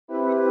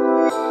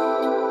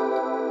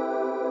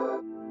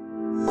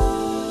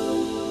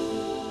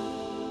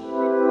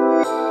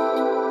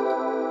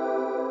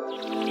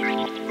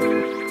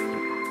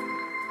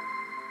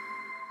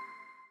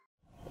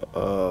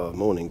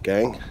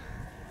gang.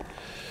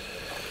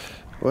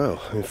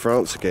 Well, I'm in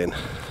France again,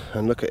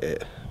 and look at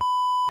it.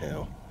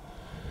 Now,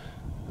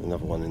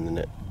 another one in the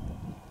net,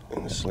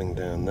 in the sling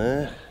down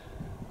there.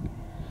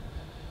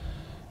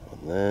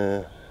 One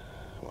there,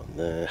 one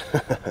there.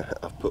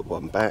 I've put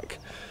one back.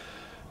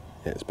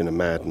 Yeah, it's been a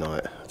mad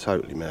night, a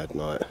totally mad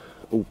night.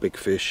 All big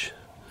fish.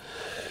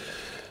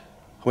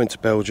 I went to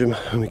Belgium,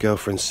 and my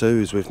girlfriend Sue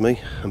is with me,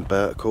 and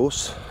Bert, of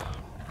course.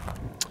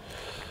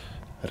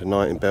 Had a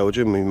night in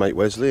Belgium, we mate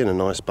Wesley, and a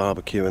nice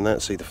barbecue and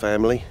that, see the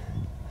family,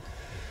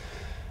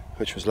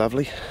 which was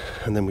lovely.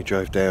 And then we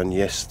drove down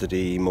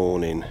yesterday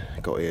morning,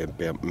 got here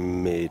about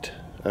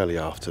early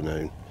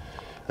afternoon,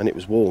 and it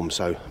was warm,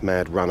 so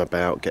mad run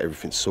about, get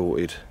everything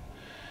sorted,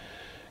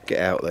 get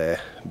out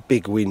there.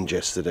 Big wind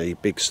yesterday,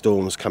 big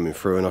storms coming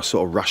through, and I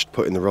sort of rushed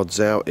putting the rods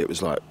out. It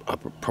was like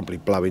probably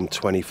blowing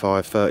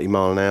 25-30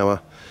 mile an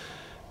hour.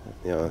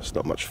 You know, it's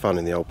not much fun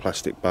in the old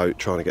plastic boat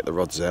trying to get the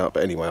rods out,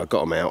 but anyway, I got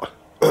them out.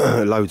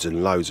 Loads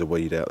and loads of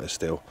weed out there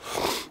still.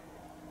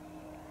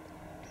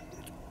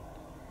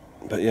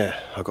 But yeah,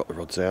 I got the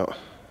rods out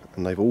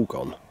and they've all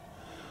gone.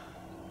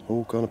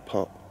 All gone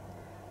apart.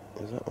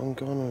 Is that one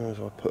gone, or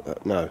have I put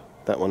that? No,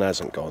 that one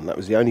hasn't gone. That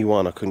was the only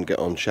one I couldn't get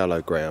on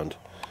shallow ground,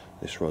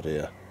 this rod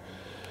here.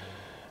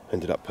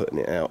 Ended up putting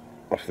it out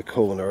off the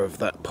corner of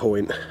that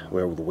point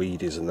where all the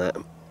weed is and that.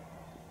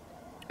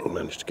 I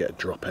managed to get a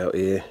drop out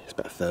here. It's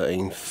about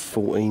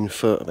 13-14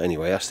 foot. But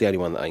anyway, that's the only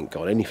one that ain't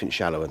gone. Anything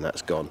shallow and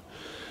that's gone.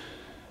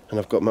 And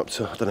I've got them up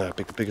to, I don't know how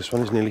big the biggest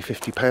one is, nearly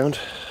 50 pound.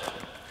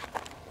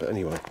 But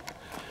anyway,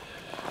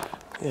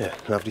 yeah,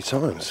 lovely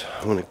times.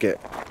 I've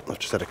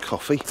just had a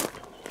coffee.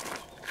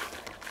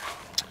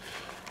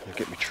 I'm gonna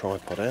get my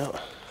tripod out.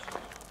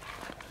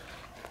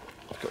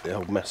 I've got the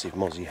old massive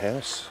mozzie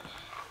house.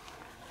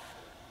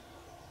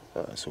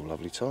 Oh, that's all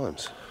lovely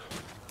times.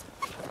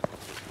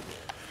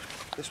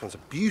 This one's a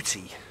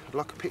beauty. I'd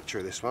like a picture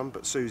of this one,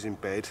 but Sue's in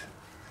bed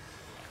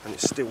and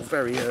it's still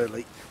very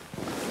early.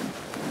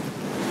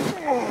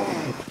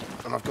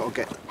 And I've got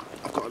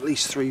at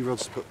least 3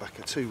 rods to put back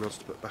out, 2 rods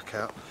to put back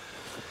out.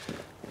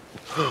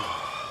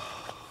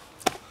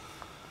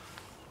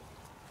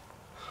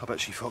 I bet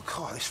she thought,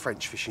 God, this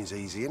French fishing's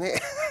easy, isn't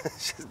it?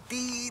 It's just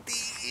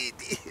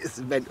it's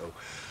mental.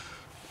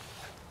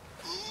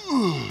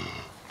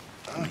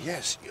 Oh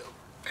yes, you're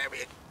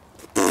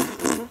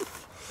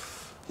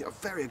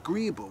very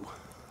agreeable.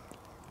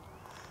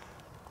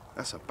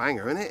 That's a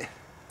banger, isn't it?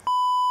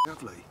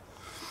 Lovely.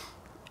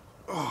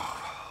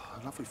 Oh,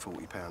 a lovely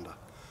 40 pounder.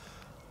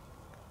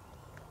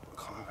 I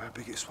can't remember how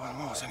big this one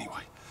was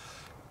anyway.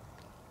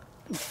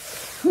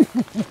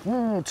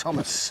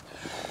 Thomas.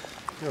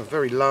 You're a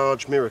very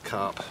large mirror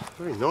carp.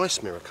 Very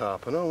nice mirror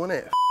carp, I know, isn't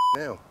it?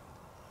 Now.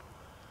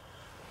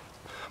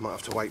 I might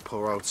have to wake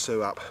poor old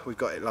Sue up. We've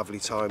got it lovely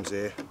times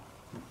here.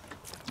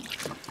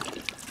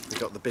 We've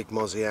got the big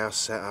mozzie house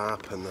set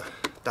up and the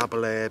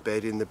double air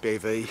bed in the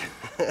bivvy.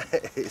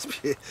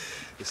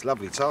 It's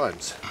lovely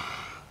times.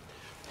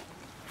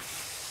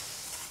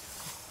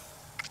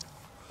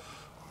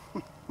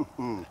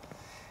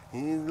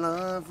 In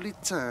lovely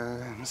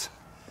times.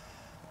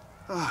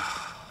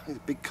 Oh, he's a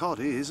big cod,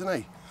 he is,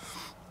 isn't he?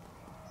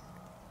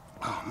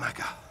 Oh,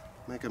 mega.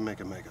 Mega,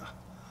 mega, mega.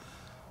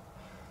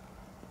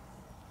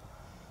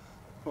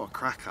 What a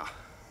cracker.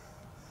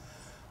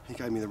 He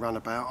gave me the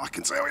runabout, I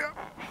can tell you.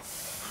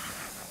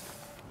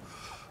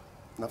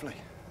 Lovely,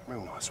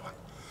 real nice one.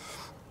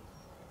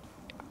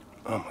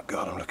 Oh my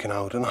God, I'm looking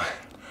old, aren't I?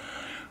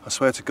 I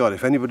swear to God,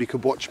 if anybody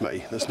could watch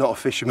me that's not a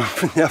fisherman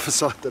from the other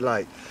side of the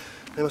lake,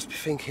 they must be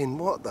thinking,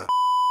 what the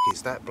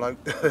is that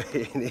bloke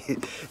doing?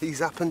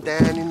 He's up and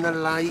down in the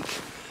lake,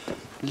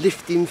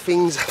 lifting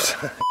things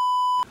up.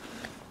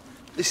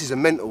 This is a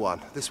mental one.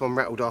 This one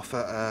rattled off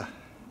at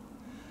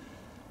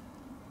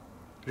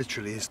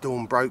literally as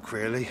dawn broke,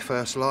 really,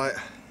 first light.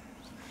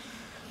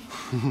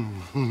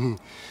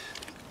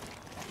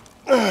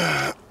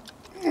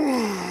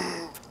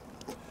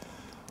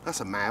 That's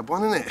a mad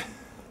one, isn't it?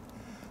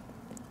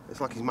 It's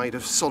like he's made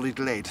of solid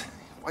lead. It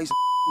weighs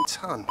a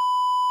ton.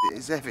 It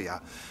is heavier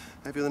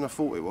than I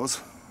thought it was.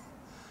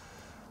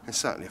 It's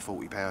certainly a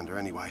 40 pounder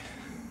anyway.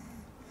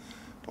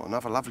 What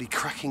another lovely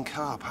cracking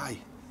carp,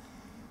 hey?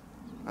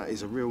 That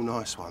is a real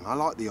nice one. I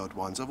like the odd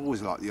ones. I've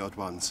always liked the odd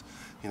ones.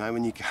 You know,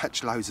 when you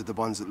catch loads of the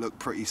ones that look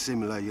pretty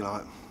similar, you're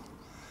like,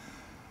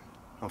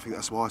 I think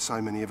that's why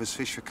so many of us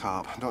fish for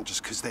carp. Not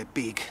just because they're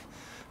big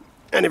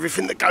and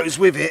everything that goes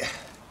with it,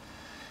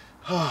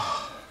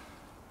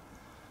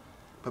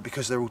 but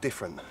because they're all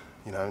different,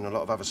 you know, and a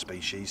lot of other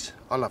species.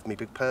 I love me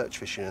big perch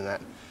fishing and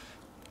that.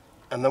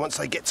 And then once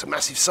they get to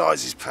massive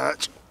sizes,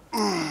 perch,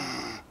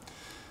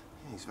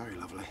 he's very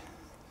lovely.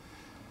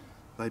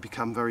 They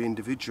become very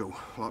individual,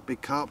 like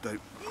big carp do.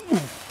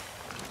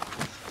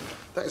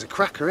 That is a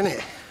cracker, isn't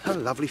it? A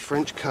lovely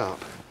French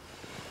carp.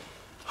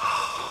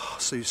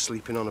 Sue's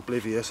sleeping on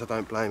oblivious, I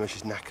don't blame her,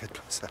 she's knackered.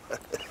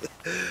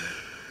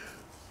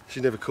 She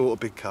never caught a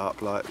big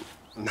carp, like,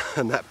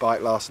 and that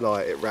bite last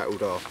night, it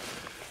rattled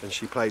off. And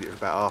she played it for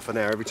about half an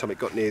hour. Every time it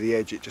got near the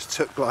edge, it just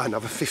took like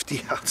another 50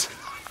 yards.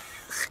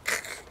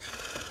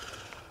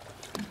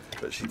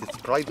 But she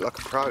played like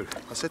a pro.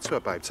 I said to her,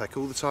 babe, take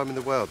all the time in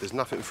the world. There's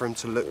nothing for him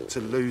to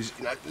lose.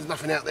 You know, there's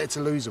nothing out there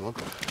to lose him on.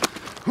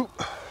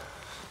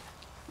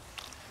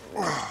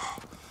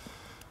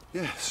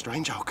 Yeah,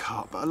 strange old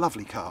carp, but a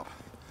lovely carp.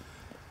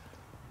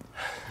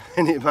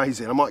 Isn't it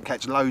amazing? I might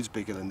catch loads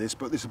bigger than this,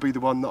 but this will be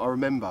the one that I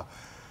remember.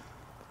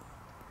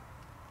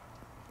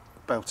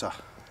 Belter.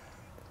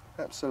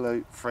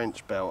 Absolute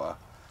French belter.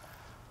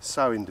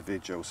 So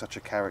individual, such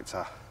a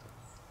character.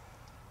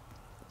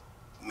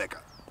 Mega.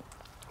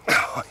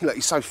 Look,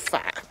 he's so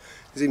fat.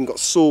 He's even got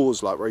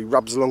sores like where he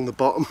rubs along the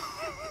bottom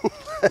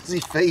as he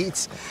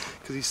feeds,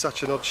 because he's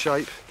such an odd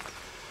shape.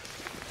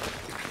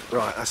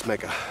 Right, that's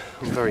mega.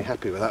 I'm very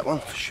happy with that one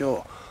for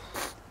sure.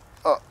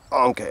 Oh,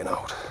 I'm getting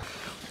old.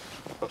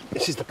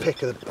 This is the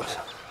pick of the...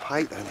 I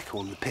hate that they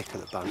call him the pick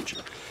of the bunch.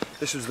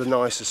 This was the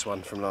nicest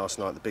one from last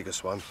night, the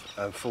biggest one,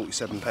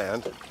 £47.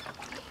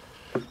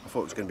 I thought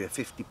it was going to be a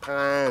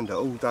 £50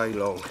 all day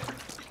long.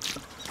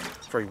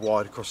 Very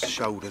wide across the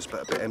shoulders,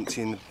 but a bit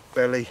empty in the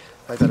belly.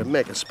 They've had a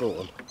mega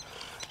spawn.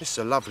 This is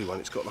a lovely one.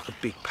 It's got like a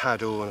big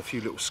paddle and a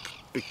few little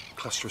big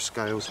cluster of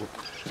scales.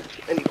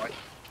 Anyway,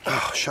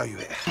 I'll show you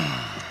it.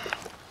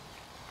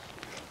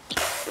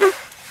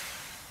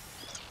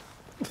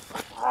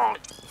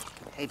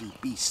 Heavy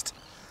beast.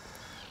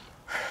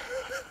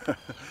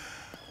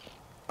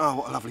 Oh,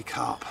 what a lovely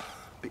carp.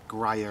 A bit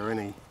greyer,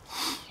 isn't he?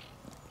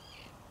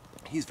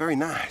 He's very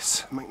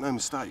nice, make no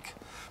mistake.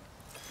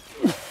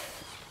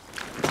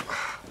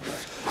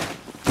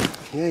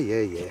 Yeah.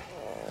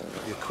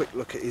 Give you a quick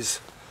look at his...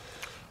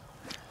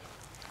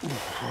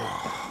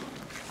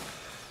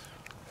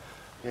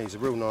 Yeah, he's a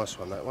real nice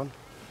one, that one.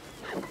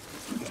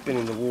 He's been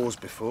in the wars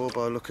before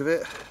by the look of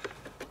it.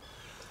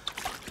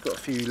 He's got a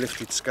few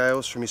lifted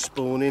scales from his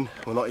spawning.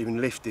 Well, not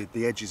even lifted,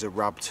 the edges are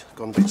rubbed,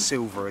 gone a bit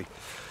silvery.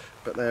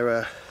 But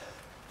they're...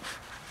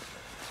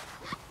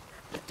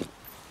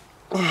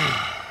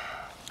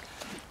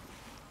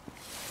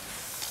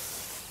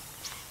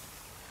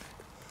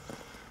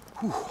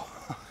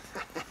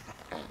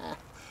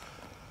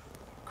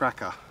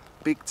 Cracker,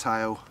 big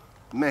tail,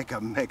 mega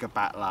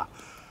battler.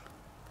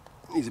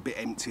 He's a bit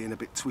empty and a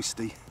bit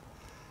twisty.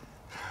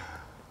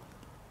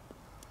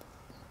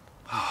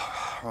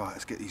 Right,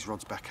 let's get these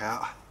rods back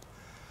out.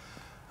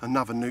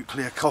 Another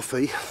nuclear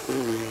coffee.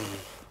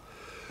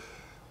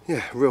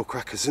 Yeah, real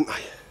crackers, aren't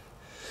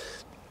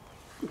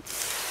they?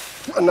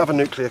 Another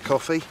nuclear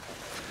coffee.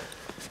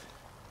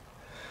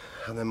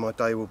 And then my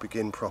day will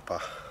begin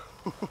proper.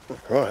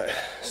 Right,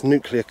 it's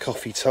nuclear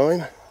coffee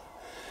time.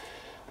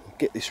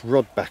 Get this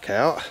rod back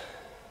out.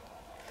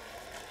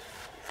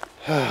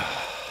 I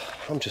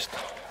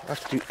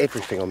have to do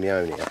everything on my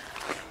own here.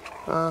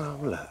 Oh,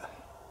 look.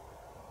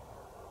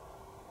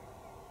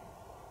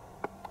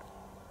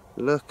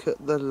 Look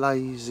at the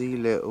lazy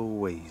little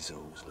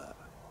weasels, look.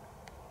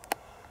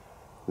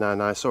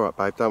 No, it's alright,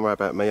 babe, don't worry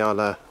about me.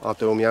 I'll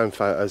do all my own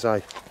photos, eh?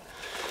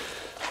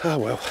 Oh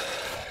well.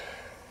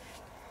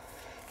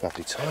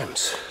 Lovely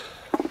times.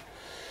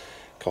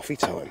 Coffee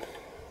time.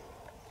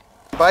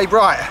 Babe,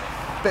 right,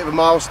 bit of a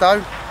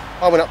milestone.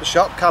 I went up the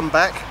shop, come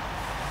back,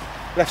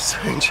 left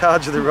Sue in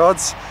charge of the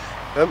rods,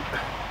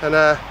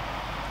 and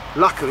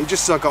luckily,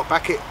 just as I got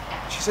back,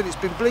 she said it's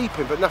been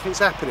bleeping, but nothing's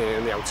happening,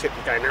 and the old tip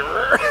was going.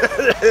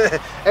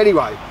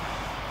 Anyway,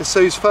 this is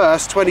Sue's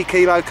first 20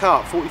 kilo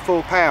carp,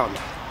 £44,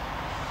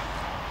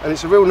 and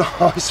it's a real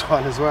nice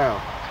one as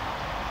well.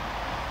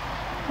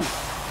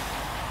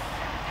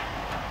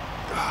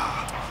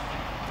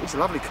 He's a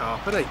lovely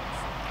carp, isn't he?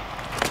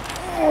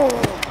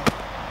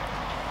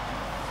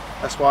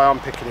 That's why I'm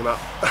picking him up.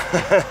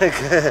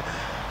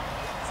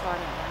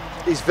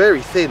 He's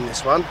very thin,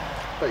 this one,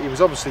 but he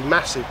was obviously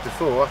massive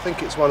before. I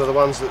think it's one of the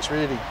ones that's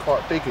really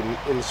quite big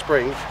in the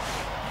spring.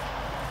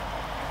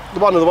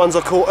 One of the ones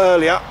I caught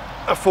earlier,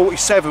 a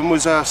 47,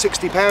 was a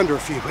 60-pounder a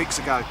few weeks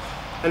ago.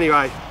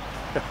 Anyway,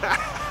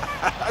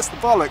 that's the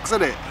bollocks,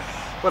 isn't it?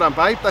 Well done,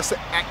 babe, that's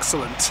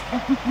excellent.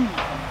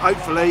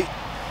 Hopefully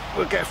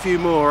we'll get a few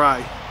more,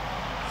 eh?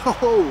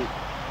 Oh.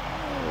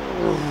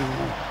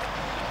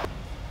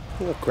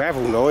 The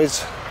gravel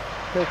noise.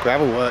 The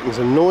gravel workings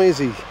are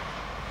noisy.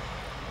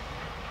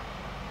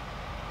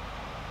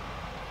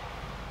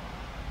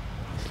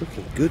 It's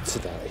looking good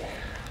today.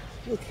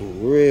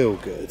 Looking real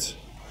good.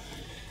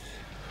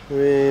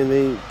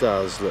 Really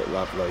does look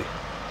lovely.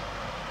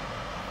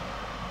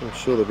 I'm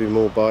sure there'll be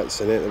more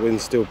bites in it. The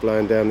wind's still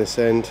blowing down this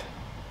end.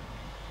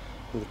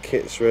 The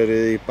kit's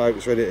ready, the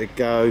boat's ready to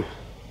go.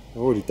 I've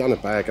already done a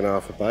bag and a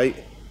half of bait.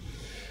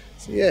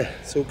 So yeah,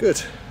 it's all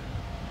good.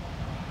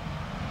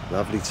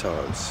 Lovely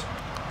times.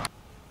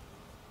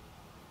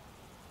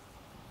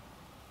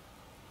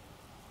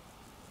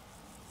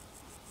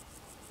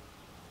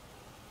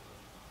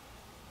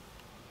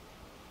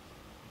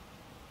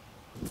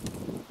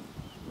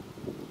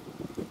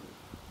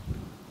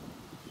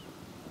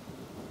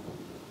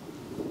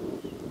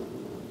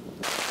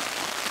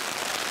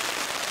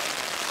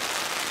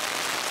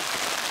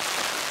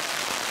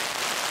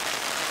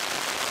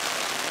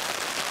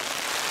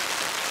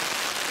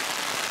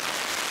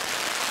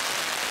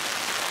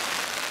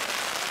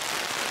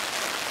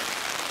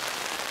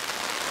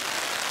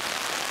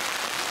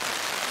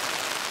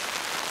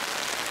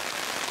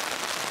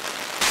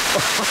 Oh!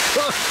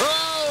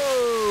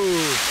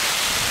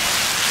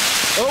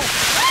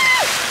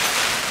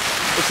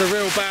 It's a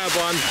real bad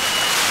one.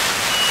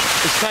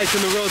 It's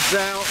taking the rods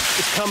out.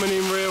 It's coming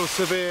in real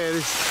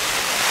severe.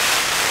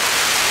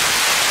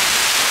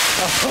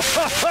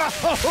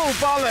 Oh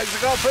bollocks! I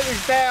can't put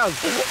this down.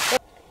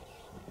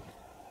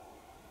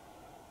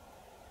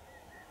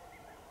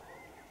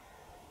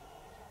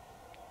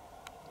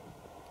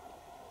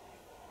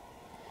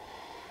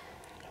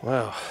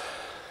 Wow,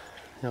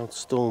 the old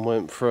storm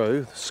went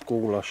through, the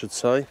squall I should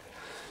say.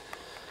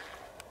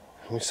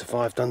 We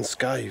survived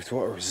unscathed,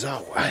 what a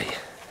result, eh?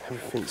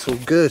 Everything's all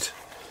good.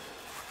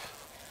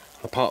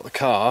 I parked the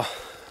car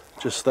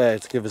just there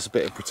to give us a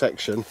bit of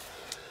protection.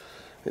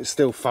 It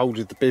still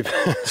folded the bib,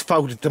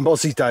 folded the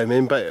mozzie dome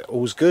in, but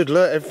all's good,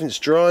 look, everything's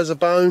dry as a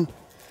bone.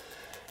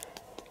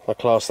 I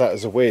class that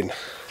as a win.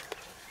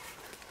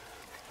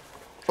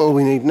 All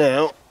we need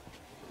now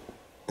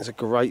is a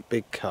great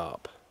big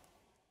carp.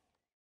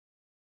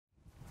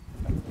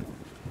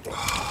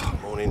 Oh,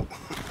 morning.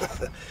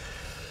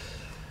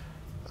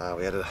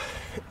 We had a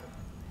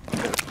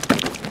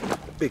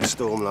big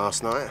storm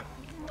last night.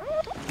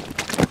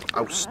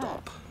 Oh,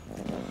 stop.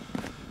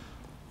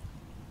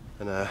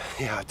 And yeah,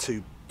 I had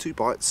two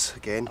bites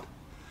again.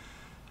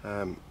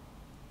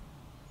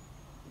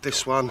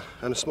 This one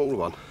and a smaller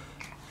one.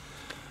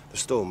 The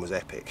storm was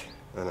epic,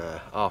 and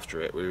after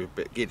it we were a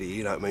bit giddy,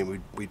 you know what I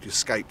mean? We'd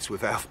escaped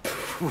with our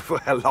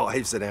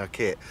lives and our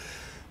kit.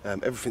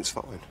 Everything's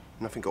fine.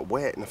 Nothing got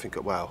wet, nothing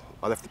got, well,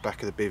 I left the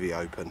back of the bivvy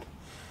open.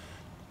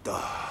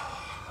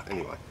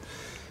 Anyway,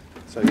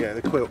 so yeah,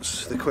 the quilt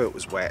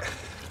was wet.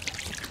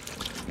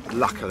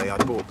 Luckily I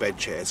bought bed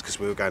chairs because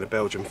we were going to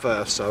Belgium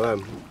first,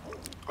 so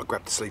I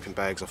grabbed the sleeping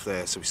bags off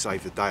there so we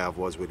saved the day,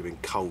 otherwise we'd have been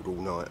cold all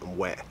night and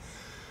wet.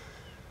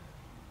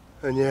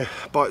 And yeah,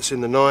 bites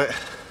in the night.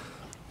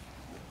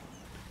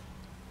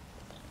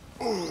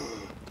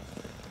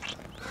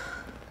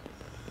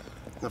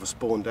 Another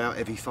spawned out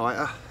heavy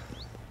fighter.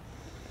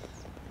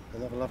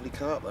 Another lovely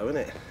carp though, isn't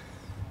it?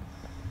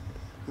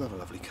 Another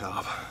lovely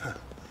carp.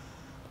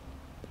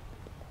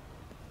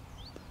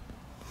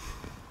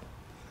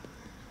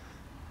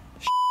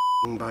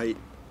 Bait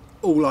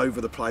all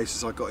over the place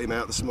as I got him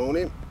out this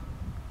morning.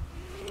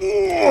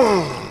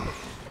 Yeah,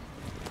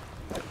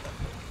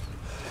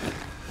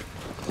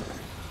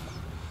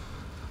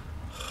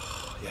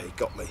 he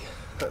got me.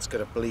 That's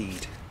gonna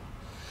bleed.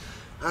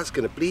 That's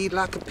gonna bleed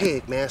like a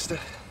pig, master.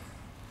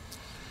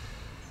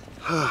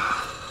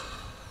 Oh,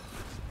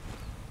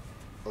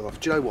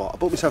 do you know what? I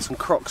bought myself some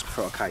Crocs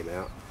before I came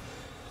out.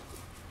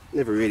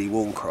 Never really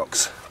worn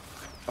Crocs.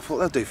 I thought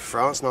they'll do for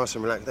France, nice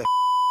and relaxed. They're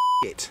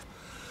shit.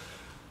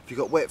 If you've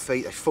got wet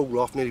feet, they fall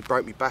off. Nearly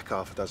broke me back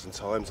half a dozen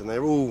times, and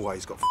they're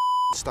always got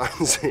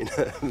stones in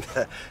them.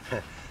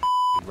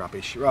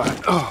 Rubbish.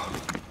 Right.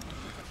 Oh.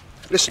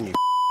 Listen, you.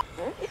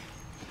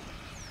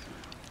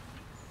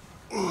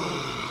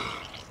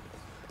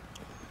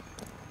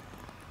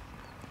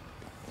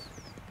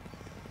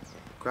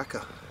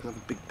 Cracker.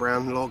 Another big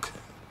brown log.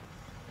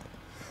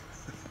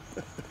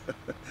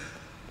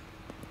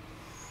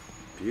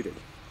 Beauty.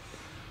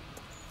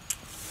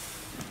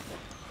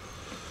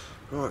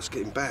 Right, let's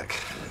get him back.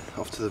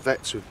 Off to the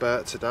vets with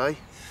Bert today.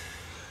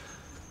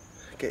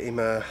 Get him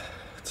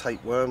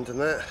tapewormed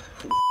and that.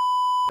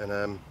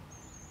 And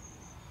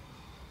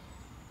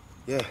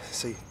yeah,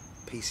 see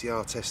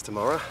PCR test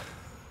tomorrow.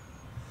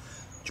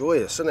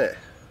 Joyous, isn't it?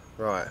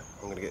 Right,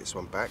 I'm going to get this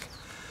one back.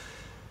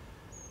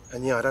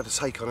 And yeah, I'd had to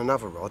take on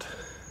another rod.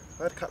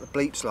 I had a couple of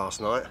bleeps last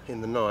night,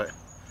 in the night.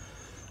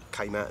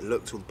 Came out and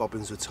looked, all the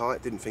bobbins were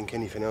tight, didn't think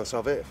anything else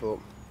of it.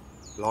 Thought,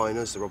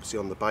 liners, they're obviously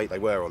on the bait. They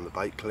were on the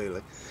bait,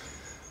 clearly.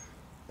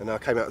 And I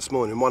came out this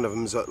morning, and one of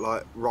them's at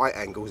like right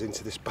angles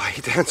into this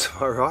bait down to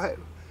my right.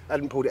 I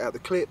hadn't pulled it out of the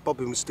clip,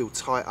 bobbin was still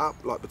tight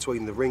up, like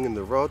between the ring and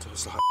the rod. I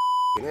was like,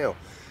 f***ing hell.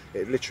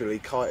 It literally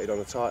kited on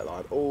a tight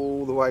line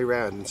all the way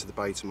round into the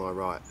bay to my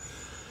right.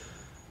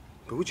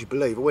 But would you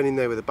believe, I went in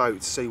there with a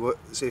boat to see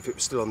if it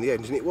was still on the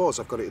end, and it was.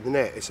 I've got it in the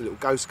net. It's a little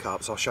ghost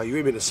carp, so I'll show you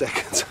him in a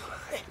second.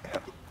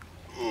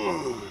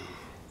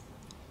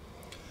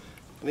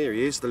 And here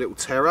he is, the little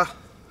terror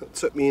that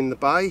took me in the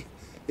bay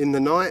in the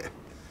night.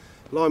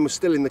 Line was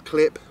still in the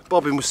clip,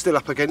 bobbin was still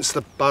up against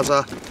the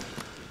buzzer,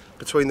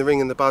 between the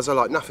ring and the buzzer,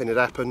 like nothing had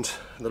happened.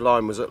 The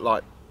line was at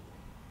like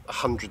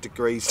 100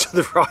 degrees to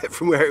the right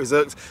from where it was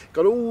hooked.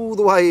 Got all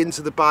the way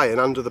into the bay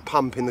and under the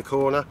pump in the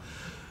corner.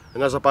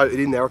 And as I boated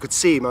in there, I could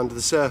see him under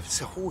the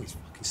surface. Oh, he's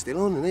fucking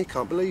still on, and he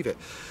can't believe it.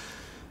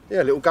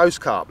 Yeah, little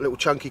ghost carp, little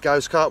chunky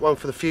ghost carp, one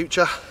for the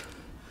future.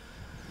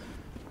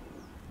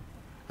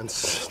 And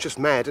it's just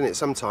mad, isn't it?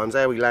 Sometimes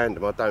how we land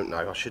them, I don't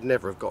know. I should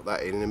never have got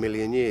that in a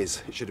million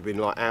years. It should have been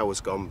like hours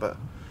gone, but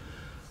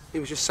he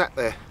was just sat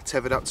there,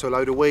 tethered up to a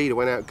load of weed. I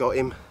went out and got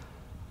him.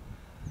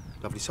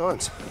 Lovely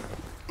times.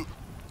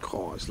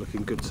 Oh, it's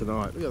looking good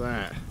tonight. Look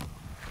at that.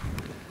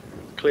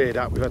 Cleared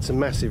up. We've had some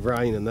massive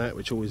rain and that,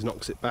 which always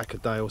knocks it back a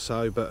day or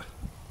so, but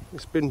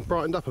it's been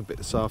brightened up a bit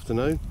this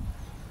afternoon.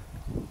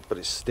 But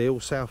it's still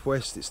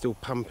southwest, it's still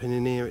pumping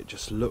in here. It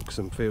just looks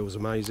and feels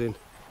amazing.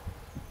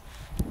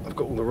 I've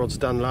got all the rods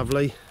done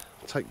lovely.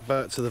 Take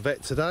Bert to the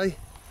vet today.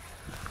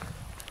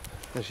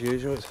 As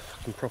usual, it's a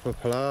fucking proper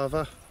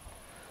palaver.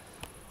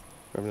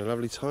 We're having a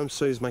lovely time.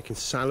 Sue's making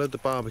salad, the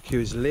barbecue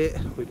is lit.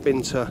 We've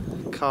been to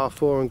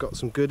Carrefour and got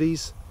some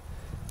goodies.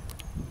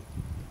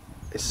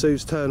 It's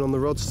Sue's turn on the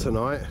rods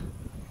tonight.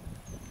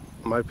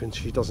 I'm hoping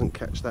she doesn't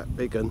catch that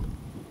big one.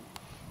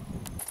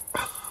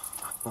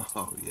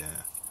 Oh yeah.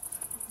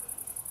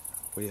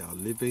 We are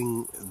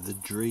living the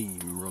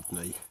dream,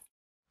 Rodney.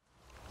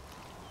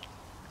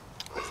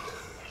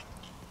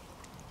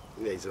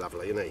 Yeah, he's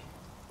lovely, isn't he?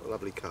 A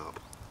lovely carp.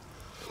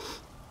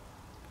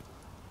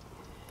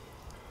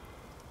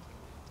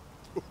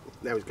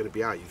 Now he's going to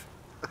behave.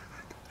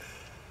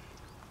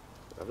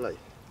 Lovely.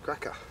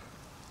 Cracker.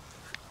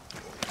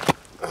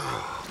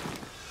 Oh.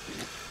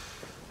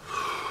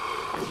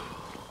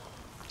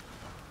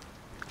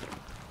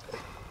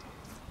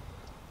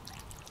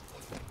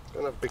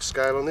 Gonna have a big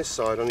scale on this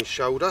side, on his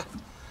shoulder.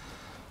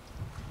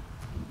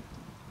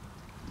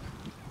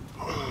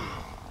 There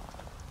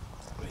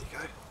you go.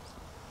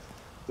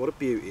 What a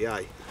beauty,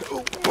 eh?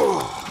 Oh.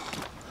 Oh.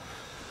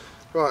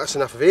 Right, that's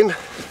enough of him.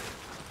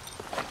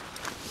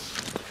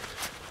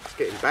 Let's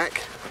get him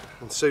back.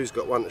 And Sue's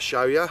got one to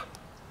show you. I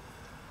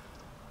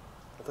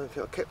don't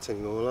think I kept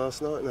any more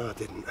last night. No, I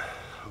didn't.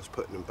 I was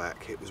putting them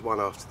back. It was one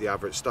after the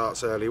other. It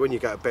starts early. When you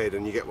go to bed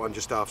and you get one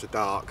just after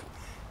dark,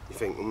 you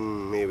think,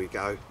 here we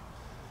go.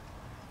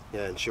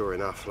 Yeah, and sure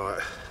enough,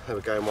 like, they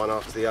were going one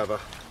after the other.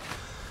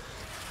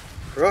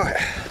 Right,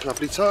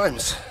 lovely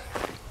times.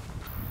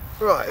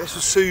 Right, this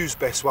was Sue's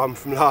best one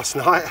from last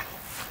night.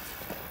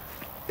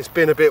 It's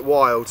been a bit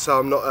wild, so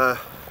I'm not,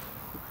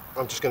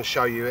 I'm just going to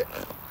show you it.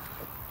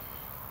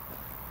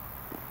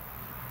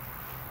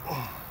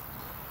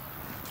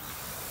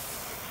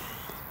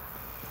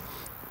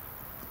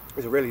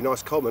 He's a really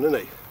nice common, isn't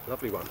he?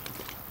 Lovely one.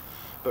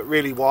 But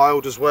really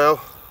wild as well.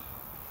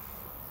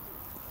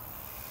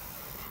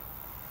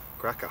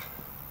 Cracker.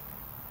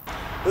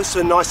 This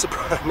is a nice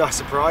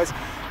surprise.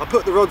 I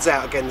put the rods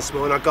out again this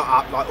morning. I got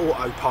up like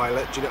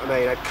autopilot, do you know what I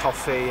mean? I had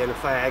coffee and a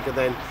fag, and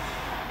then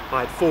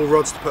I had 4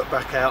 rods to put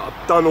back out.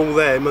 I've done all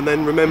them and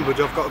then remembered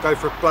I've got to go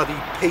for a bloody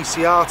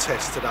PCR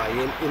test today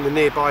in the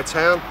nearby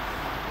town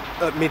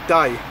at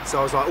midday. So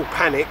I was like all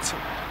panicked,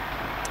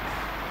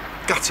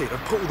 gutted. I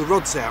put all the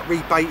rods out,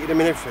 rebaited them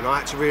and everything. I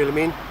had to reel them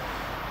in.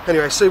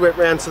 Anyway, Sue went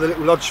round to the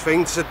little lodge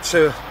thing to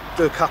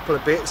do a couple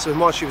of bits, and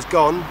while she was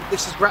gone,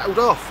 this has rattled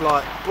off.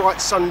 Like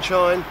bright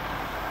sunshine,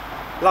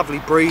 lovely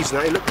breeze,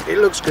 and it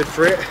looks good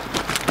for it.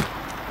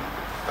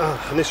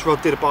 And this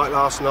rod did a bite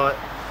last night,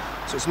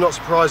 so it's not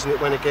surprising it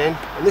went again.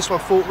 And this one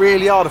fought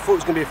really hard. I thought it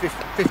was going to be a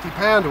 50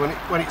 pounder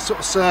when it sort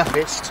of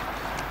surfaced.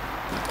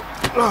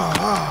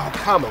 Oh,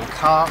 come on,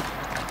 Carp.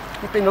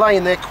 You've been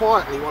laying there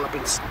quietly while I've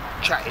been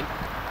chatting.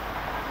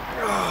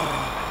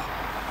 Oh,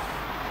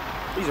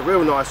 he's a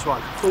real nice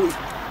one.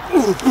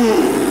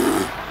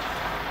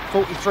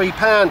 43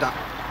 pounder.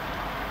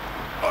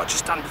 Oh,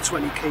 just under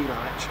 20 kilo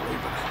actually,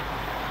 but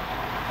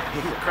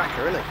he's a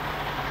cracker, isn't he?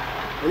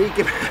 And he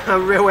gave me a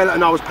real well,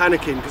 and I was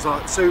panicking because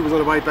Sue was on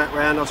the way back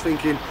round. I was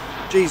thinking,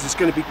 geez, it's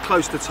going to be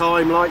close to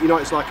time, like, you know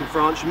what it's like in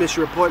France, you miss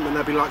your appointment,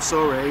 they'll be like,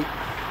 sorry.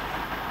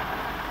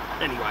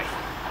 Anyway,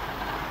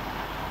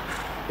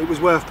 it was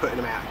worth putting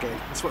them out again.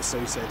 That's what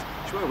Sue said.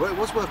 She went, well, it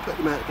was worth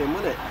putting them out again,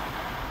 wasn't it?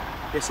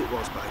 Yes, it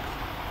was, babe.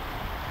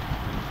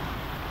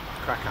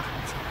 Cracker.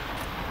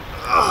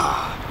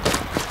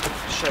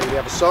 Show you the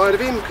other side of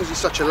him because he's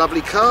such a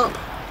lovely carp.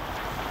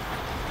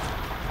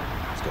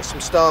 He's got some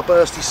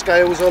starbursty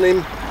scales on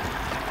him.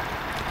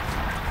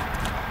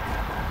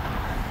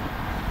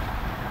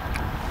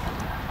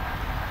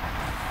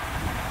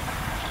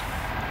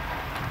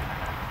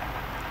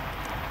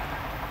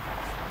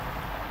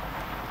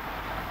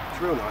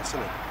 It's real nice,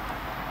 isn't it?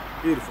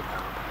 Beautiful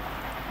carp.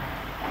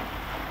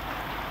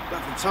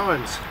 Lovely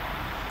times.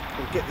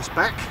 We'll get this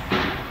back.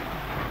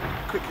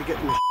 Quickly get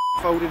them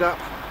folded up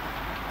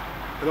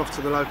and off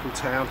to the local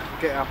town,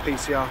 get our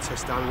PCR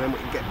test done, and then we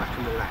can get back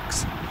and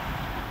relax.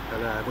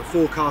 And we're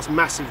forecast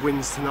massive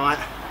winds tonight,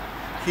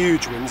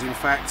 huge winds in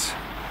fact.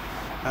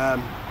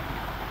 I'm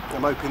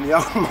hoping the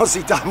old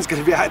Mozzie Dun's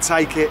going to be able to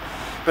take it,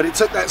 but it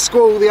took that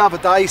squall the other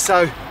day,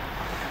 so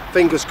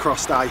fingers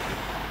crossed, eh?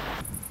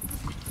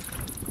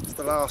 It's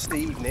the last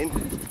evening.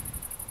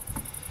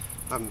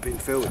 I haven't been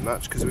filming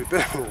much because we've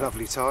been having a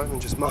lovely time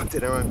and just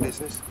minding our own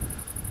business.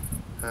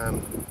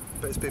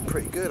 But it's been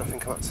pretty good. I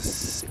think I'm up to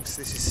 6,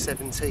 this is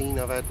 17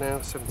 I've had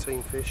now,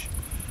 17 fish.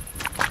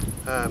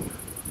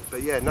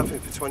 But yeah, nothing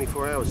for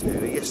 24 hours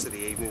nearly.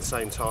 Yesterday evening,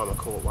 same time, I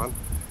caught one.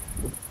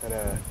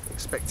 And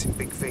expecting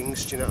big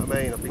things, do you know what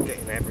I mean? I've been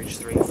getting average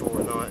 3 or 4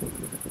 a night.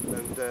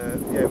 And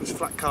yeah, it was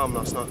flat calm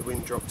last night, the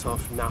wind dropped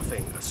off,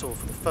 nothing. I saw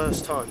for the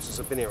first time since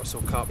I've been here, I saw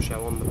carp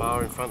show on the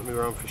bar in front of me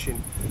where I'm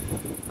fishing.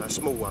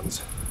 Small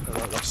ones. And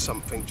I lost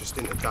something just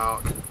in the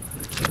dark.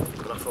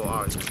 And I thought,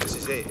 oh, this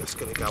is it, it's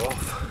going to go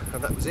off.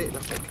 And that was it,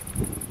 nothing.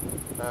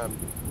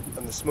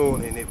 And this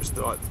morning it was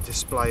like the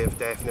display of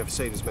death. Never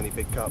seen as many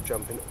big carp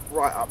jumping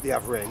right up the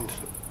other end.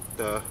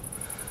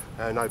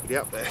 Nobody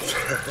up there.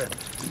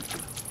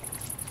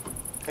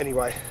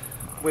 Anyway,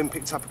 wind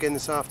picked up again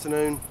this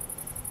afternoon,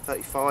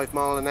 35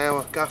 mile an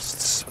hour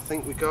gusts I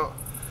think we got,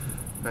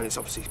 and it's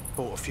obviously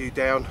brought a few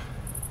down.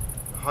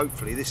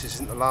 Hopefully this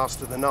isn't the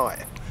last of the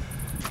night.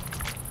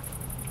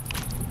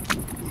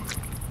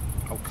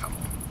 Oh, come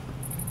on.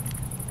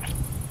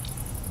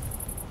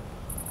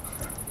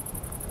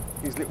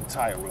 His little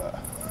tail, look.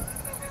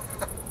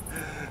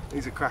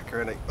 He's a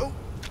cracker, isn't he? Oh,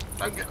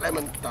 don't get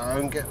lemon,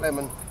 don't get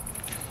lemon.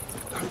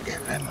 Don't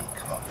get lemon,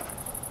 come on.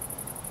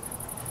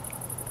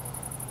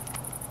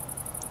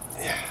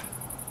 Yeah.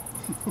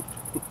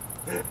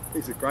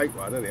 He's a great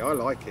one, isn't he? I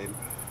like him.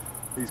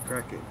 He's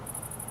cracking.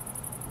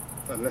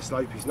 And let's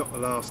hope he's not the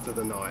last of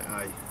the night,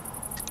 eh?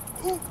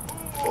 Ooh,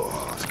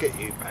 oh, let's get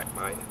you back,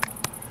 mate.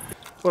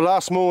 Well,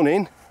 last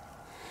morning,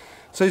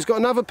 so he's got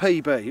another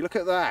PB. Look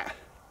at that.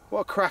 What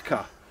a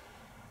cracker.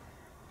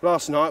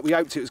 Last night we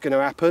hoped it was going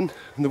to happen,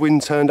 and the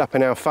wind turned up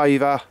in our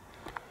favour.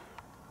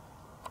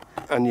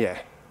 And yeah,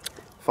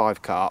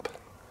 5 carp.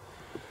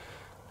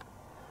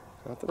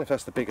 I don't know if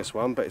that's the biggest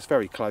one, but it's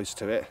very close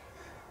to it.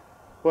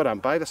 Well done,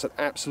 babe. That's an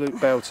absolute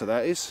belter,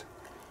 that is.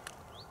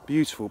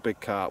 Beautiful big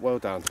carp. Well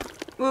done.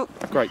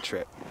 Great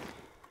trip.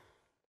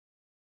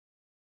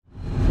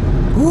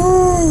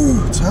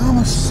 Woo,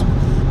 Thomas.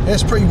 Yeah,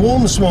 it's pretty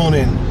warm this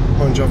morning.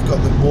 Mind you, I've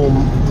got the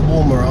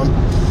warmer on.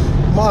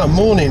 My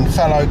morning,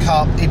 fellow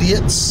carp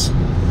idiots.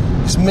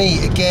 It's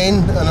me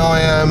again, and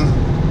I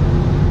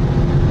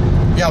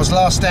was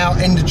last out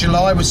end of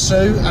July with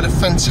Sue. Had a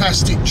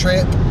fantastic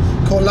trip.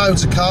 Caught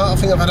loads of carp. I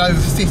think I've had over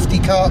 50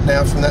 carp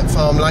now from that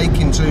farm lake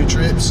in 2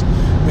 trips,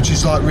 which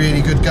is like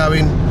really good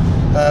going.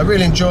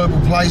 Really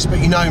enjoyable place, but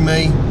you know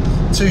me,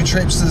 2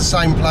 trips to the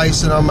same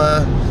place, and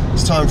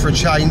it's time for a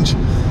change.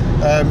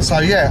 So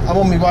yeah, I'm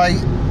on my way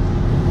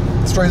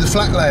through the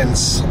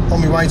flatlands,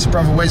 on my way to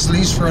Brother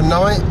Wesley's for a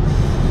night.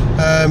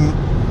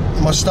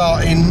 My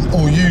starting,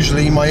 or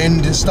usually my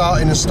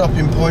starting and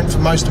stopping point for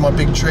most of my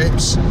big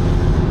trips.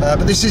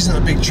 But this isn't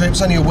a big trip,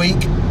 it's only a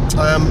week,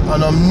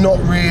 and I'm not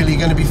really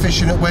going to be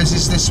fishing at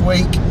Wesley's this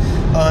week.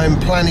 I'm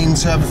planning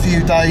to have a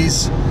few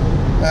days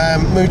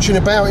mooching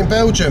about in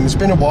Belgium. It's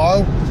been a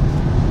while.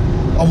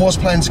 I was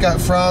planning to go to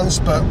France,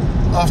 but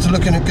after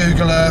looking at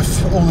Google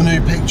Earth, all the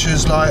new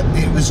pictures, like,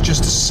 it was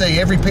just a sea.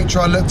 Every picture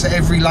I looked at,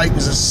 every lake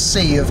was a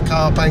sea of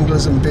carp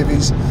anglers and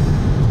bivvies.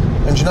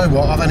 And you know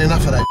what? I've had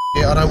enough of that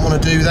shit. I don't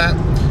want to do that.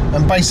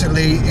 And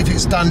basically, if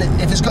it's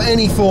got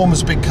any form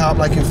of big carp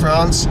lake in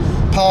France,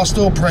 past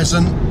or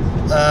present,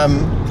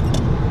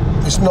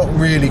 it's not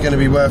really going to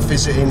be worth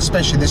visiting,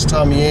 especially this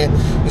time of year.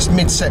 It's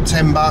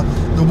mid-September.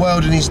 The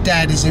world and his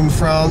dad is in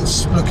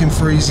France, looking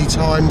for easy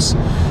times.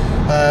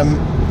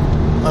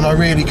 And I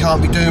really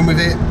can't be doing with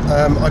it.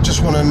 I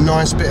just want a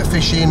nice bit of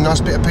fishing,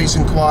 nice bit of peace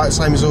and quiet,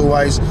 same as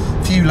always.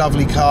 A few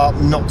lovely carp,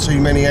 not too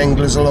many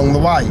anglers along the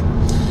way.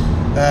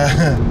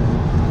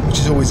 Which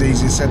is always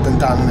easier said than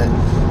done, isn't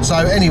it? So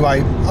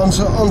anyway,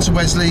 onto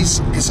Wesley's.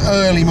 It's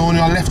early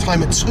morning. I left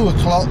home at 2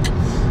 o'clock.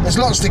 There's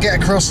lots to get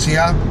across to you,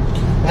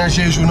 and as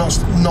usual,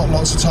 not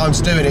lots of time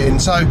to doing it in.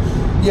 So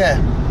yeah,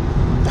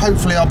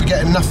 hopefully I'll be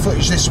getting enough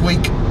footage this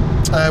week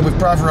with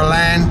Brother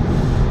Alan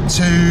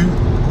to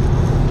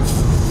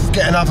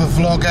get another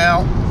vlog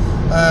out.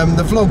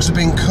 The vlogs have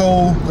been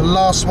cool. The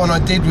last one I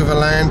did with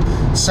Alan,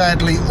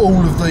 sadly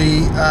all of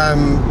the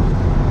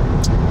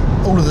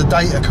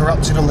data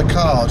corrupted on the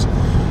card,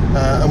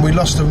 and we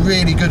lost a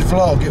really good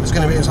vlog. It was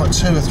like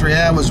 2 or 3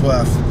 hours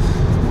worth,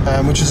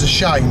 which is a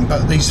shame,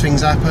 but these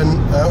things happen.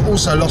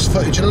 Also lost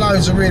footage of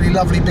loads of really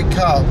lovely big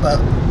carp, but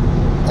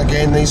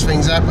again, these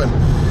things happen.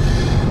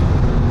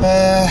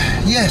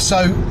 Yeah,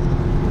 so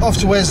off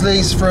to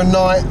Wesley's for a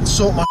night,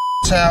 sort my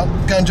out,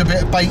 going to a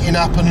bit of baiting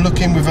up and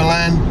looking with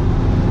Alan.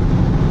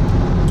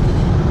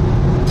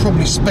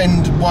 Probably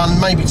spend 1,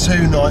 maybe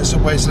 2 nights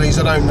at Wesley's,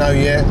 I don't know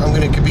yet. I'm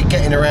going to be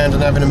getting around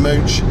and having a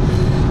mooch,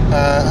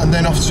 and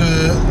then off to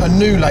a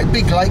new lake,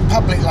 big lake,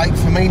 public lake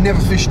for me, never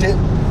fished it.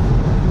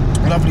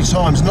 Lovely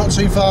times, not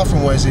too far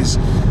from Wesley's,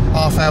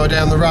 half hour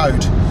down the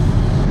road.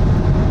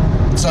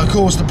 So of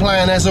course the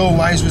plan, as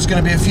always, was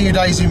going to be a few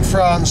days in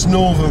France,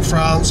 northern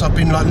France. I've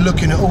been like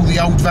looking at all the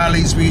old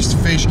valleys we used to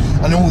fish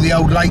and all the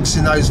old lakes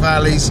in those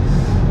valleys,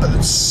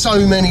 but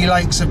so many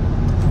lakes have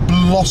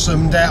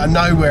blossomed out of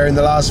nowhere in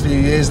the last few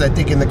years. They're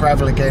digging the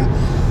gravel again.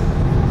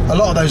 A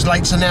lot of those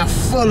lakes are now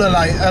full of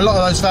a lot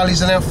of those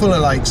valleys are now full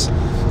of lakes,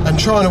 and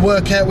trying to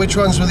work out which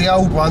ones were the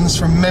old ones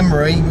from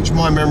memory, which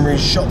my memory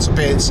is shot to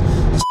bits,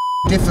 is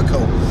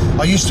difficult.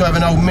 I used to have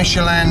an old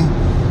Michelin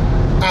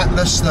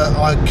atlas that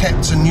I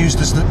kept and used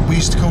as we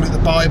used to call it the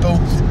Bible.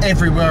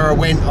 Everywhere I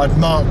went, I'd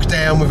mark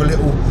down with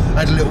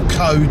had a little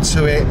code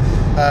to it.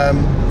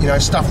 You know,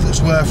 stuff that's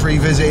worth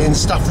revisiting,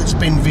 stuff that's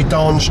been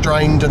vidange,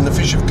 drained, and the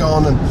fish have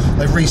gone and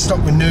they've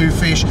restocked with new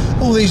fish.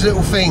 All these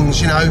little things,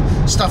 you know,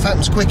 stuff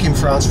happens quick in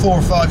France. 4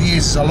 or 5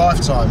 years is a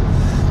lifetime.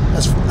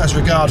 As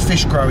regard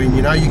fish growing,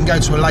 you know, you can go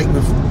to a lake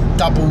with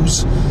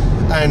doubles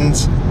and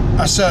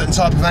a certain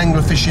type of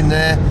angler fishing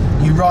there,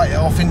 you write it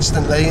off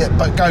instantly,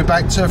 but go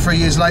back 2 or 3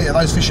 years later,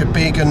 those fish are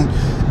big and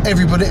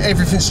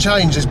everything's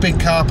changed. There's big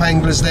carp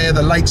anglers there,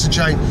 the lakes are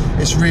changed.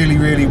 It's really,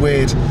 really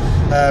weird.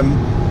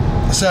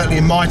 Certainly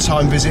in my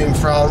time visiting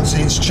France,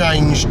 it's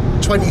changed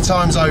 20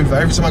 times over.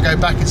 Every time I go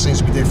back, it seems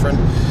to be different.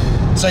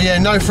 So yeah,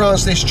 no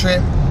France this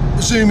trip.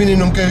 Zooming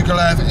in on Google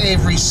Earth,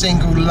 every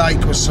single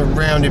lake was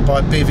surrounded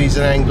by bivvies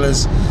and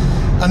anglers.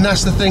 And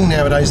that's the thing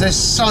nowadays, there's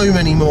so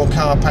many more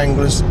carp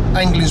anglers.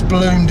 Angling's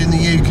bloomed in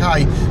the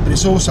UK, but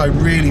it's also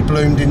really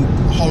bloomed in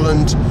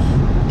Holland,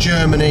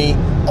 Germany,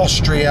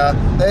 Austria.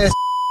 They're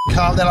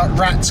like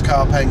rats,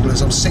 carp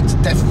anglers. I'm sick to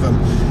death of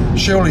them.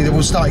 Surely they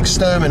will start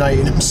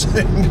exterminating them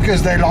soon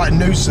because they're like a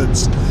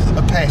nuisance,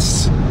 a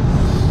pest.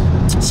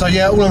 So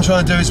yeah, all I'm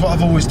trying to do is what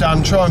I've always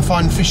done, try and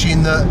find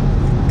fishing that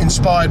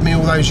inspired me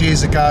all those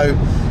years ago.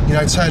 You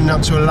know, turning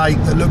up to a lake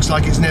that looks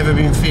like it's never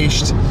been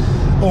fished.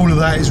 All of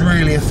that is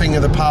really a thing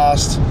of the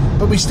past,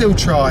 but we still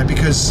try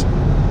because,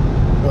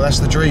 well, that's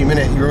the dream, isn't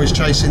it? You're always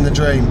chasing the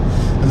dream,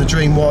 and the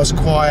dream was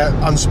quiet,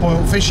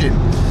 unspoilt fishing.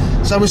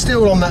 So we're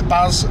still on that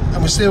buzz,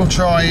 and we're still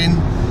trying.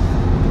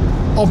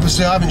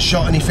 Obviously, I haven't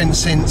shot anything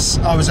since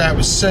I was out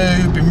with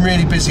Sue. Been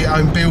really busy at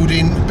home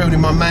building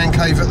my man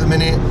cave at the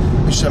minute,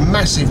 which is a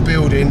massive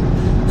building,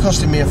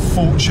 costing me a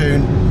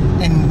fortune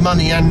in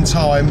money and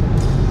time.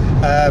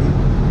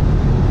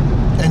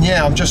 And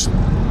yeah, I'm just,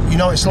 you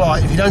know, it's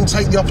like if you don't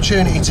take the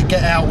opportunity to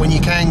get out when you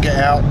can get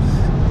out,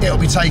 it'll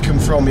be taken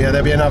from you.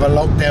 There'll be another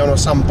lockdown or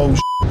some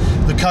bullshit.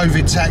 The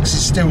COVID tax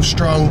is still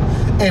strong.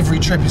 Every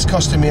trip is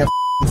costing me a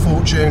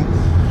fortune.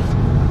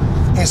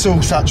 It's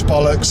all such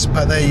bollocks,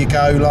 but there you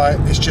go. Like,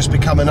 it's just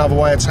become another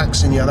way of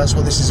taxing you. That's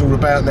what this is all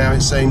about now,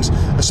 it seems,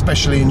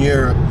 especially in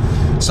Europe.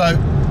 So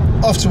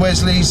off to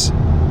Wesley's.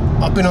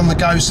 I've been on the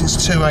go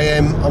since 2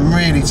 AM. I'm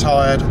really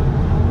tired.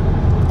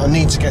 I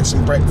need to get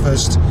some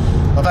breakfast.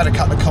 I've had a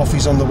couple of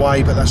coffees on the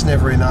way, but that's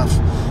never enough.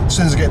 As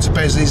soon as I get to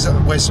Wesley's,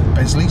 as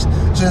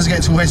soon as I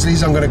get to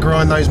Wesley's, I'm going to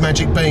grind those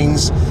magic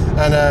beans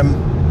and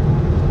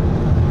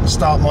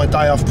start my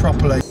day off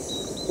properly.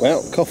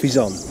 Well, coffee's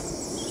on.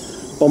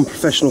 I'm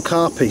professional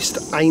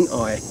carpist, ain't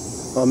I?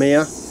 I'm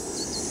here.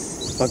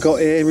 I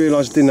got here,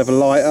 realised I didn't have a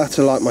lighter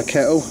to light my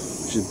kettle,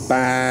 which is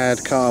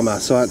bad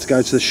karma. So I had to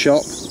go to the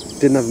shop.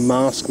 Didn't have a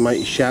mask, mate.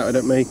 He shouted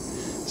at me,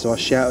 so I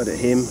shouted at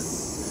him,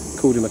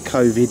 called him a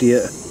cove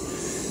idiot.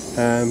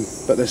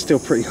 But they're still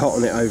pretty hot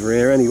on it over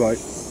here anyway.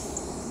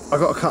 I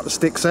got a couple of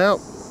sticks out,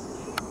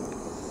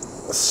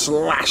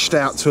 slashed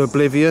out to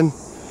oblivion.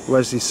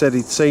 Wesley said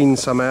he'd seen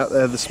some out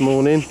there this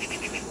morning,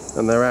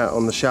 and they're out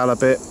on the shallow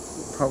bit,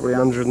 probably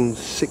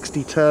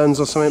 160 turns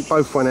or something.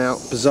 Both went out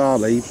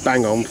bizarrely,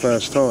 bang on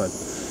first time.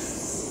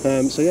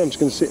 So yeah, I'm just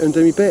going to sit and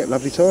do my bit.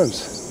 Lovely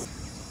times.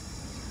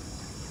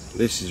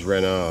 This is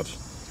Renard.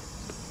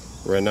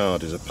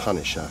 Renard is a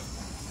punisher.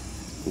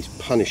 He's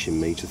punishing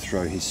me to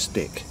throw his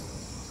stick.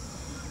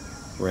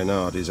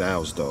 Renard is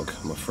Al's dog,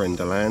 my friend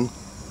Alan.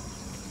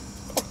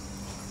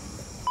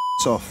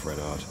 It's off,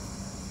 Renard.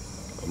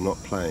 I'm not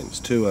playing, it's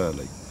too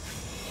early.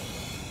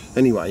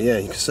 Anyway, yeah,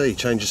 you can see,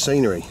 change of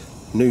scenery.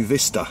 New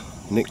vista.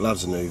 Nick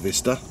loves a new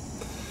vista.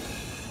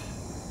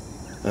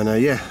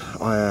 And yeah,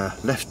 I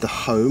left the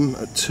home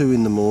at 2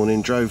 in the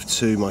morning, drove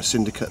to my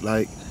syndicate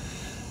lake,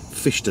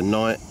 fished a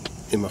night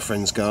in my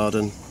friend's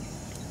garden.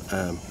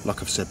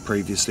 Like I've said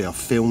previously, I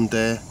filmed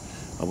there.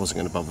 I wasn't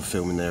going to bother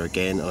filming there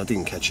again. I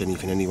didn't catch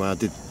anything anyway. I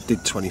did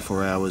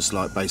 24 hours,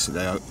 like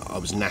basically I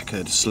was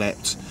knackered,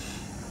 slept.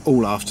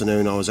 All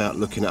afternoon I was out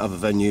looking at other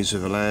venues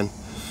with Alan.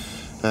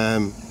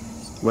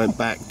 Went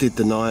back, did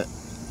the night.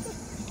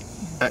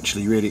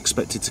 Actually really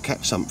expected to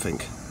catch something.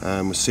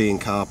 Was seeing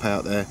carp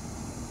out there.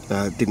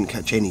 Didn't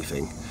catch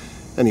anything.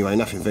 Anyway,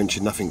 nothing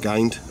ventured, nothing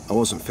gained. I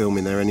wasn't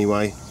filming there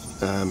anyway.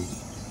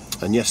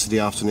 And yesterday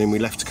afternoon we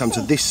left to come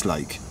to this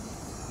lake.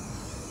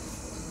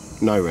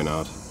 No,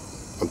 Renard,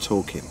 I'm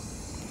talking.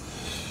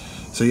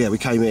 So yeah, we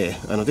came here,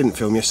 and I didn't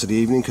film yesterday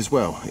evening because,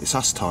 well, it's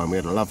us time. We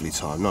had a lovely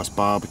time, nice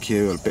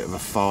barbecue, a bit of a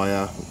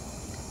fire,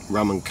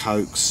 rum and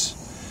cokes,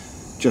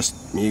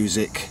 just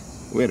music.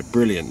 We had a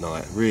brilliant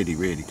night, really,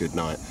 really good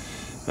night.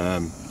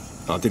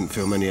 I didn't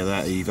film any of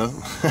that either.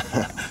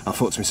 I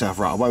thought to myself,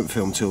 right, I won't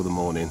film till the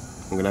morning.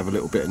 I'm going to have a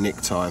little bit of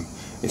Nick time.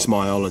 It's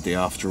my holiday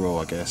after all,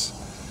 I guess.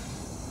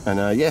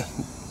 And yeah,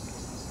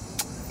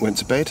 went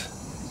to bed,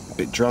 a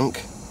bit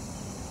drunk.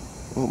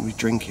 What were we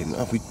drinking?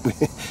 Oh,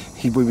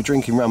 we were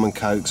drinking rum and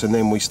cokes, and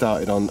then we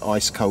started on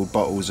ice cold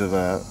bottles of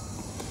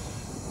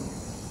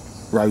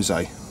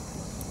rosé,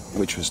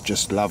 which was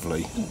just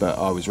lovely. But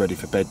I was ready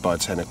for bed by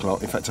 10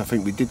 o'clock. In fact, I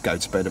think we did go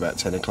to bed about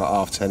 10 o'clock,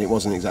 half 10. It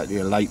wasn't exactly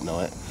a late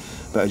night,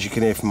 but as you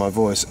can hear from my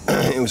voice,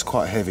 it was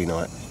quite a heavy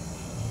night.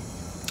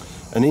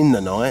 And in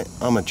the night,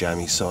 I'm a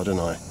jammy sod,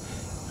 and I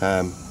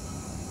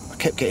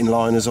kept getting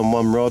liners on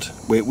one rod.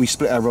 We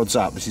split our rods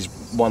up. This is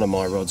one of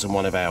my rods and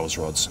one of ours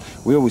rods.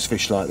 We always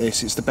fish like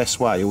this. It's the best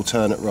way,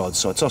 alternate rods.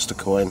 So I tossed a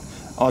coin.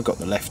 I got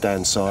the left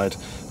hand side.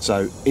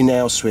 So in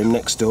our swim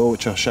next door,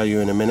 which I'll show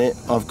you in a minute,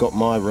 I've got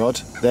my rod,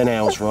 then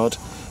ours rod,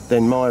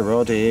 then my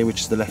rod here,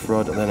 which is the left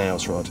rod, and then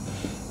ours rod.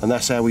 And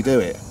that's how we do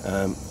it.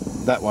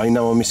 that way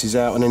no one misses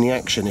out on any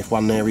action if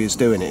one area is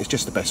doing it. It's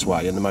just the best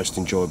way and the most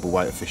enjoyable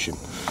way of fishing.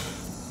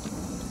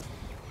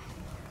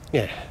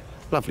 Yeah,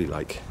 lovely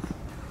lake.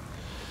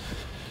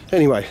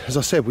 Anyway, as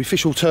I said, we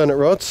fish alternate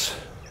rods.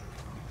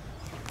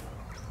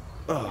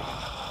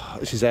 Oh,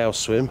 this is our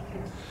swim.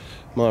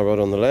 My rod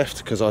on the left,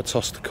 because I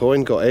tossed the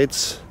coin, got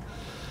heads.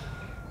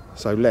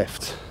 So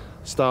left,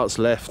 starts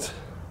left.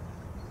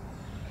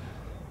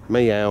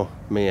 Meow,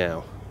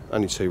 meow.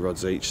 Only 2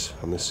 rods each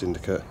on this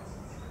syndicate.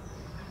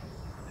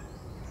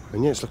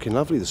 And yeah, it's looking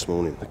lovely this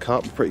morning. The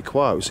carp are pretty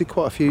quiet. We see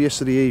quite a few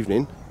yesterday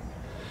evening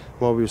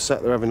while we were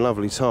sat there having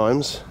lovely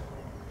times.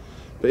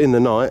 But in the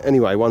night,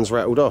 anyway, one's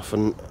rattled off,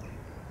 and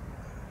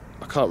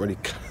I can't really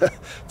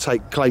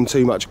claim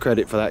too much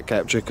credit for that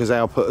capture because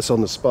Al put us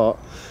on the spot.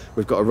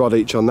 We've got a rod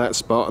each on that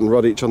spot and a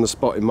rod each on the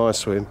spot in my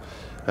swim.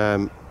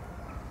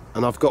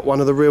 And I've got one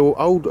of the real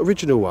old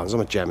original ones. I'm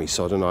a jammy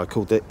sod, and I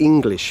called the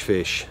English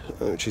fish,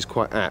 which is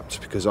quite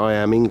apt because I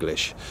am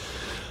English.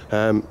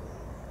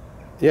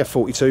 Yeah,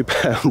 42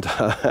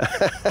 pounder.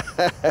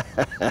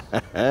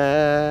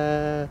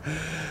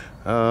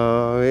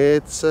 Oh,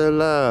 it's a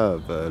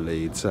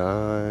lovely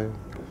time.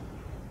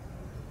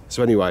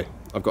 So anyway,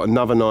 I've got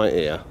another night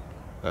here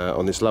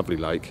on this lovely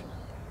lake.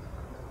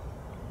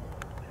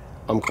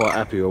 I'm quite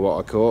happy with what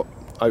I caught.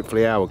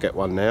 Hopefully Al will get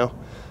one now.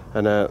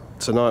 And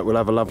tonight we'll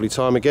have a lovely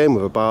time again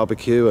with a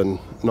barbecue and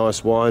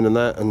nice wine and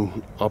that,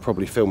 and I'll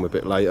probably film a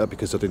bit later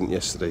because I didn't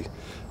yesterday.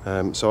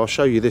 So I'll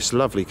show you this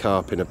lovely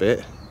carp in a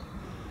bit.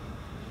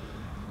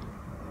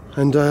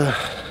 And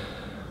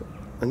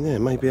yeah,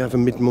 maybe have a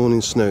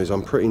mid-morning snooze.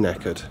 I'm pretty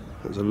knackered.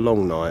 It was a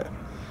long night,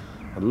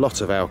 a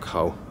lot of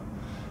alcohol.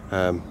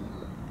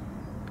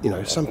 You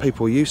know, some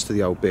people are used to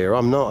the old beer.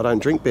 I'm not. I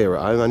don't drink beer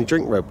at home. I only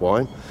drink red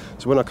wine.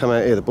 So when I come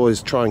out here, the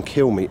boys try and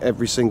kill me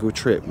every single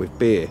trip with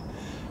beer.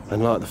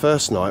 And like the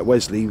first night,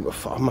 Wesley,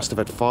 I must have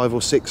had 5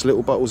 or 6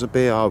 little bottles of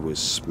beer. I was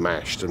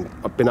smashed, and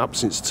I've been up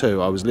since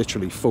 2. I was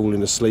literally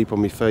falling asleep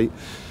on my feet.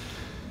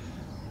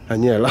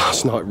 And yeah,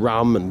 last night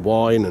rum and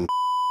wine and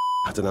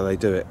I don't know how they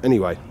do it.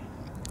 Anyway,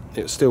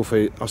 I still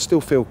feel I'm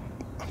still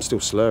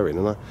slurring,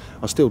 and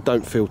I still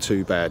don't feel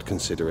too bad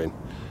considering.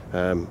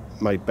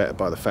 Made better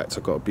by the fact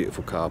I've got a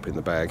beautiful carp in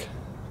the bag.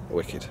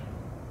 Wicked.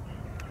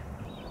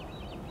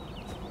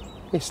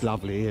 It's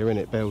lovely here, isn't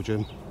it,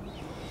 Belgium?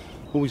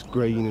 Always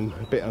green and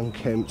a bit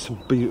unkempt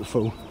and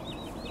beautiful.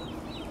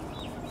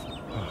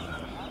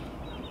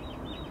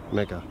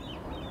 Mega.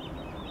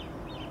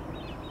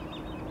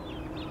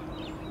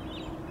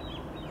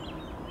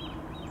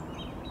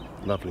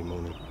 Lovely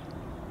morning.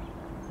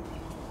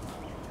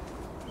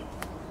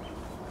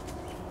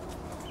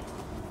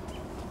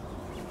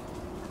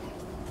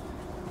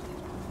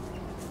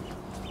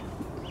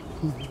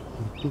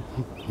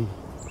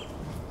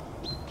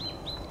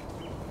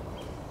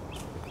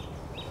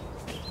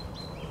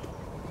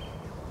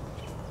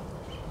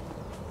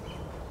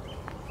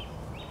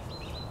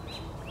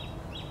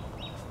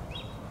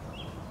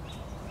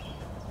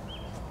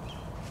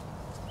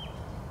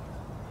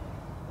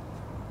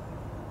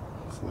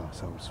 It's a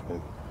nice old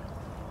swim.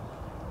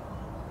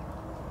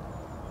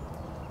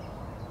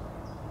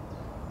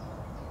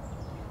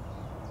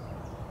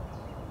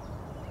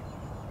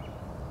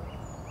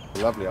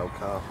 Lovely old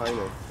carp, ain't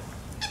it?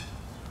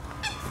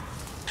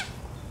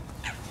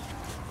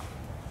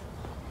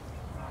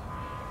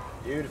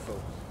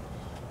 Beautiful.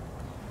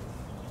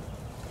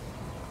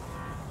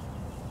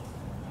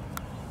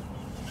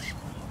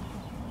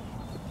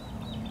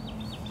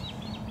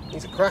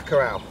 He's a cracker,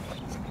 Al.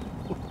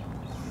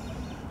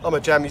 I'm a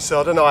jammy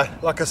sod, and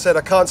like I said,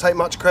 I can't take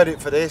much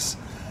credit for this.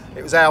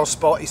 It was Al's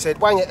spot. He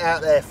said, wang it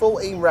out there,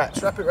 14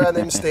 rats, wrap it around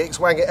them sticks,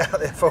 wang it out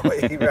there,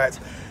 14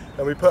 rats.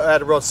 And we put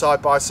our rod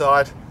side by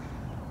side.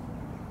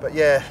 But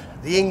yeah,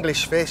 the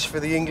English fish for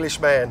the English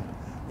man.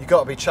 You've got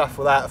to be chuffed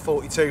with that, a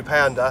 42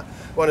 pounder.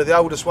 One of the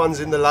oldest ones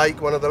in the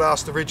lake, one of the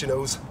last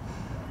originals.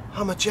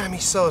 I'm a jammy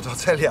sod, I'll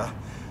tell you.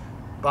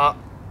 But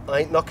I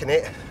ain't knocking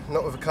it,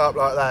 not with a carp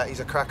like that. He's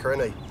a cracker,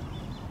 isn't he?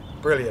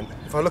 Brilliant.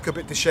 If I look a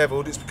bit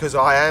dishevelled, it's because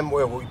I am.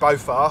 Well, we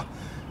both are.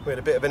 We had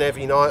a bit of an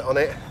heavy night on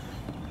it.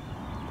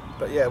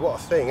 But yeah, what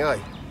a thing, eh?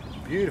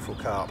 Beautiful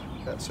carp,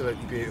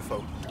 absolutely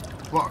beautiful.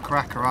 What a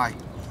cracker, eh?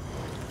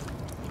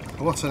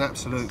 What an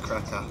absolute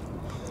cracker.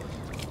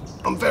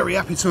 I'm very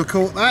happy to have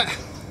caught that.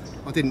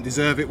 I didn't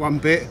deserve it one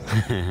bit,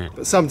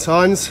 but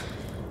sometimes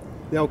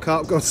the old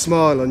carp got a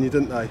smile on you,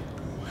 didn't they?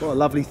 What a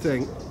lovely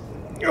thing.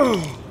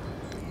 Oh.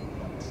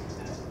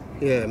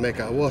 Yeah,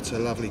 mega, what a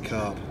lovely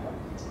carp.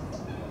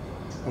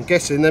 I'm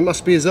guessing they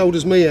must be as old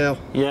as me, Al.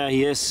 Yeah,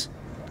 he is.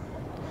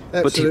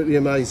 Absolutely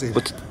amazing.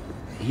 But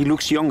he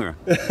looks younger.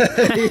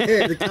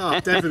 Yeah, the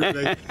carp,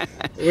 definitely.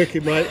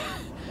 Wicked, mate.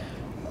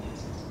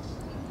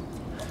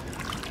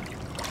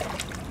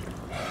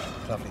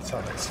 Lovely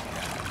times.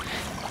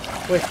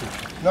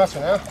 Wicked. Nice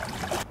one, Al.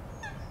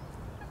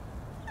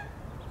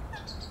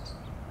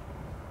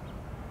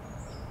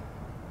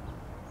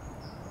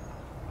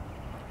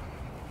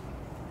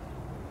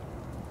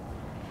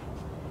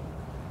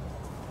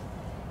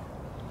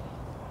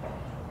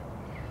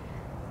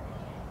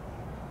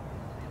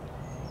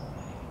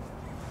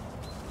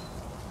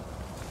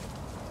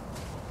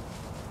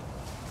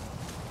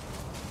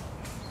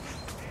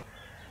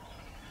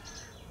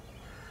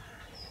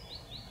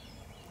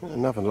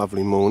 Another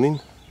lovely morning,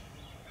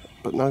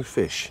 but no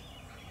fish.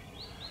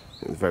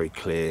 It was very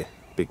clear,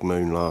 big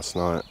moon last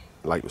night,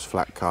 lake was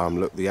flat calm,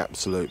 looked the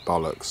absolute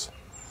bollocks.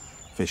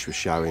 Fish were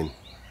showing,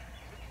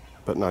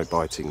 but no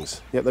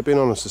bitings. Yet they've been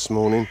on us this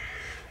morning.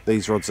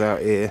 These rods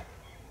out here,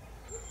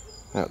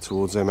 out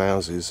towards them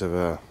houses,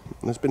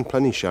 there's been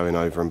plenty showing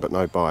over them, but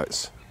no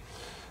bites.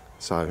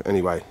 So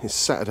anyway, it's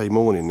Saturday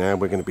morning now,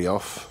 we're going to be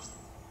off.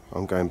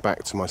 I'm going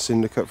back to my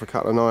syndicate for a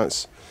couple of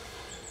nights.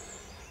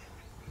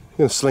 I'm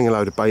going to sling a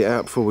load of bait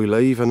out before we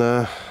leave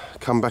and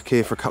come back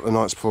here for a couple of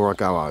nights before I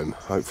go home.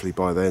 Hopefully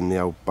by then the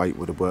old bait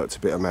would have worked a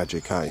bit of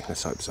magic, eh?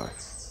 Let's hope so.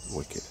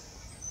 Wicked.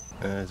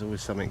 There's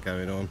always something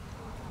going on.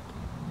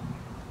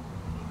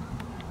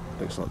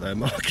 Looks like their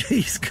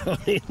marquee's gone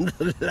in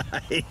the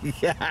lake.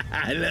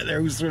 Look,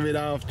 they're all swimming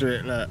after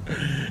it, look.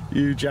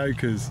 You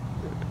jokers.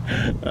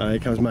 Oh, here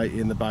comes matey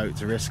in the boat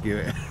to rescue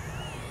it.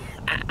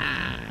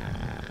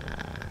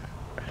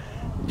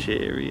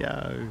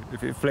 Cheerio.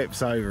 If it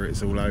flips over,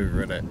 it's all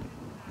over, isn't it?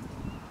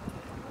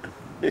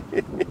 Oh,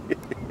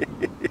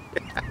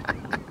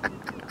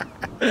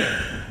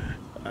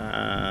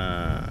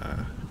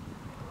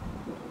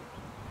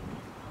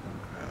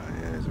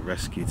 yeah, there's a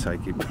rescue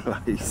taking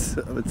place.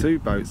 The two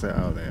boats out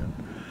are there.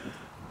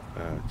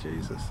 Oh,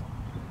 Jesus.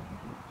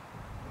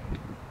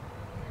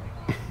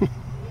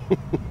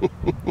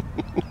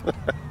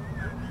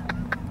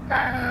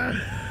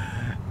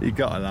 You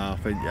gotta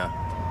laugh, ain't ya?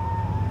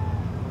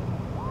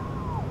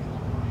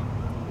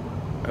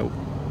 Oh,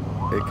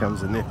 here comes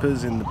the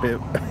nippers in the bit.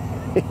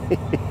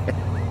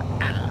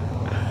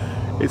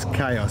 It's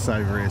chaos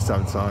over here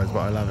sometimes, but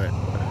I love it.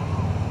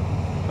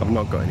 I've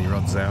not got any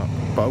rods out,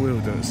 but I will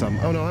do it some.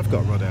 Oh no, I've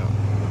got a rod out.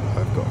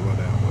 I've got a rod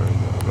out. Where is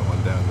it? I've got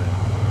one down there.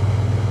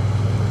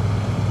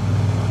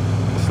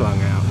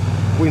 Slung out.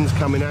 Wind's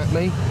coming at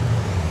me.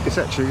 It's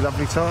actually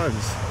lovely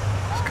times.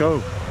 It's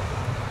cool.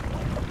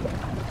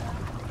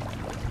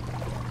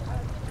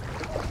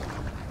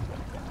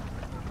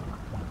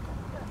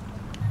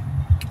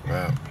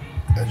 Wow,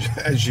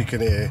 as you can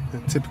hear,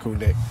 typical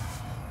Nick.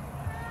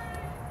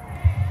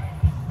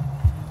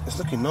 It's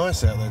looking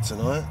nice out there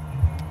tonight.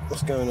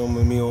 What's going on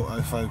with me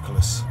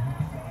autofocus?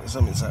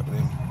 Something's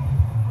happening.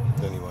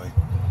 Anyway,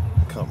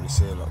 I can't really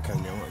see a lot, can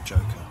you? What a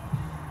joker.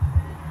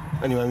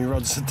 Anyway, my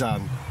rods are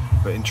done,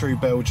 but in true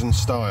Belgian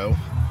style,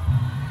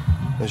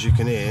 as you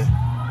can hear,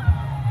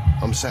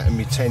 I'm sat in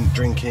my tent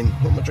drinking.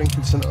 What am I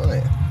drinking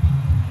tonight?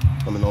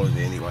 I'm on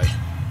holiday anyway.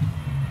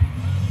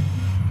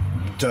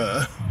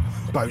 Duh.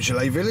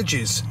 Beaujolais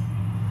Villages.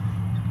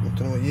 I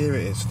don't know what year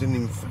it is.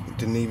 Didn't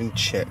even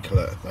check.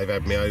 Look, they've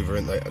had me over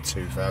in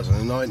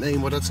 2019.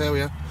 What'd I tell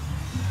you?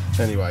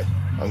 Anyway,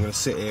 I'm going to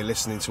sit here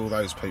listening to all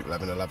those people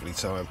having a lovely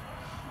time.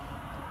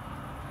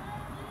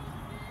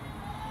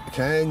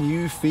 Can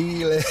you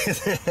feel it?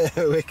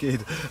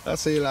 Wicked. I'll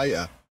see you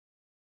later.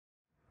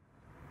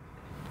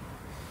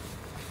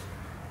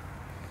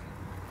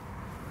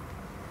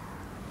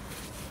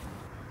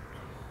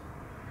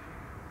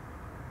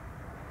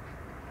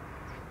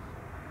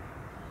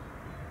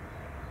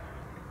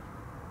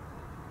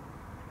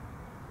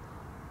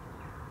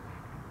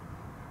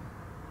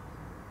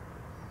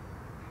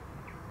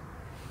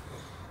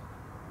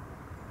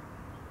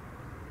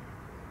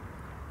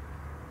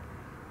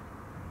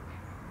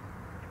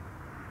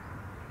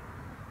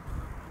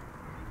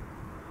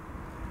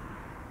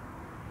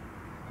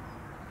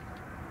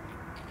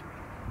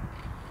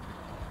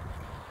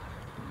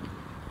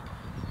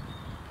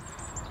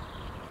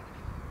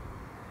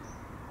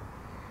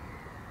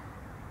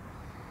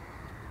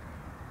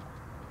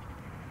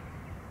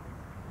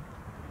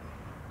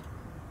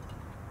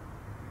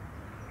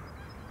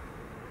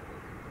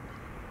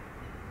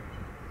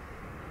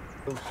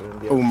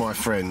 All my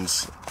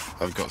friends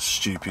have got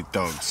stupid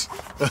dogs.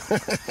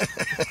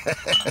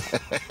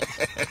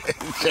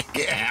 Check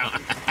it out.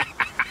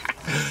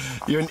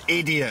 You're an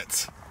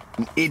idiot.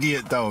 An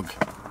idiot dog.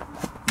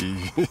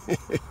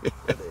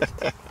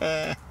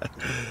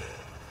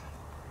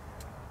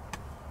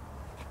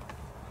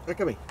 Look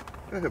at me.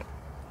 There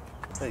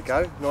you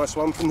go. Nice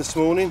one from this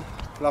morning.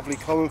 Lovely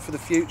comment for the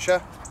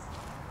future.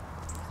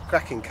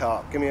 Cracking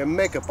carp. Give me a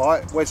mega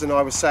bite. Wes and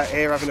I were sat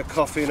here having a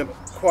coffee and a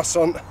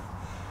croissant.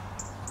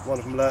 One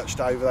of them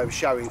lurched over, they were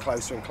showing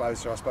closer and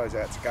closer, I suppose they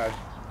had to go.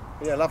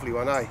 But yeah, lovely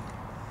one, eh?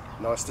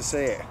 Nice to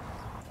see it.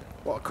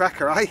 What a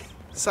cracker, eh?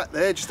 Sat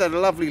there, just had a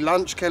lovely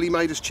lunch. Kelly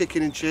made us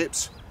chicken and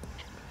chips.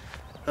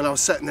 And I was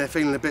sitting there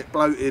feeling a bit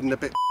bloated and a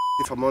bit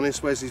if I'm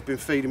honest. Wesley's been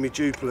feeding me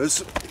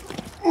duplers.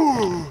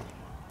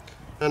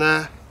 And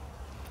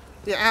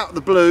yeah, out of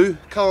the blue,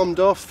 calmed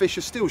off. Fish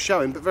are still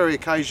showing, but very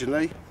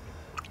occasionally.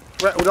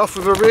 Rattled off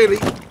with a really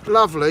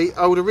lovely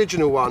old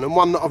original one, and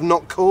one that I've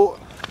not caught,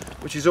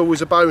 which is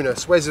always a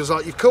bonus. Wes was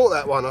like, "You've caught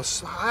that one." I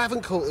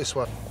haven't caught this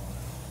one.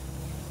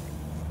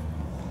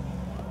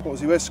 What was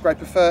he worth?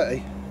 Scraper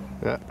 30?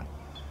 Yeah.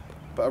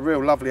 But a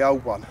real lovely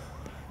old one.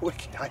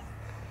 Wicked, eh?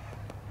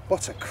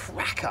 What a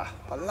cracker.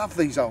 I love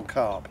these old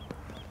carp.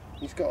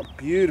 He's got a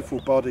beautiful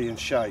body and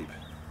shape.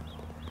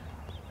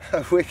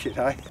 Wicked,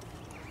 eh?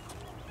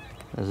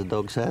 There's a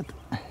dog's head.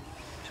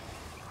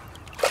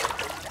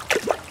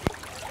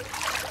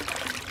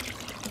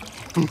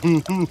 It's a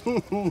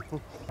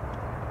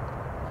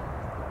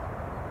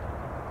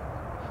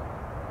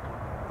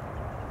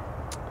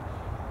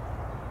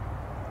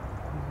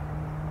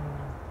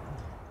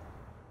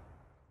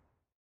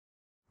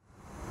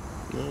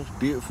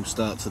beautiful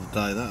start to the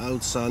day. That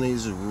old sun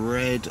is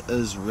red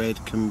as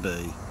red can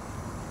be.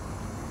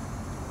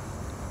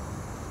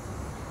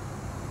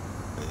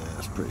 Yeah,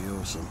 that's pretty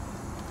awesome.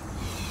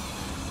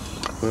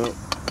 Well,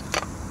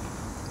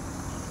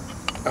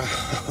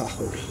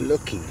 oh,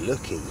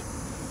 looky.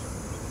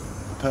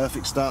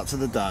 Perfect start to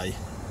the day.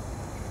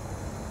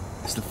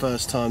 It's the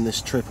first time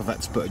this trip I've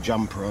had to put a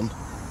jumper on.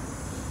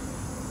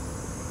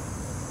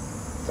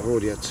 I've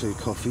already had 2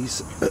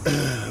 coffees.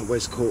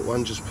 Wes caught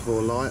one just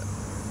before light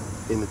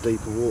in the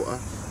deeper water.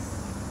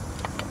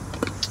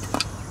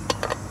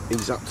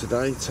 He's up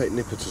today, take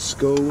Nipper to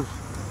school.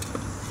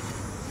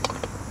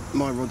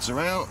 My rods are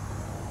out.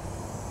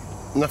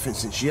 Nothing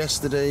since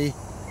yesterday.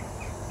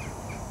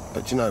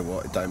 But you know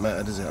what, it don't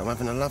matter, does it? I'm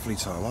having a lovely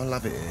time, I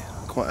love it here.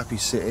 I'm quite happy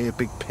to sit here,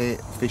 big pit,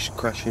 fish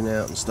crashing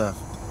out and stuff.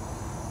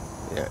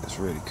 Yeah, it's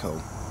really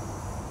cool.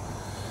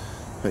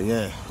 But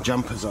yeah,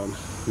 jumpers on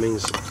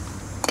means...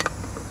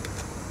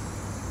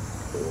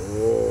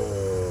 Oh,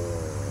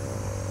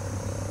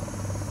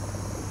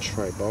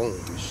 très bon,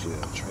 monsieur,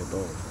 très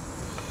bon.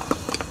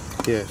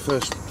 Yeah,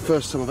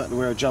 first time I've had to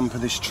wear a jumper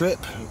this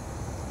trip,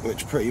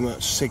 which pretty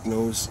much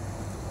signals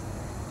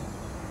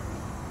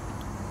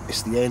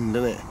it's the end,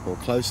 isn't it? Or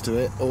close to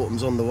it.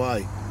 Autumn's on the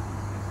way.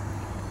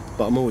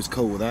 But I'm always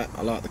cool with that.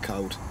 I like the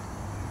cold.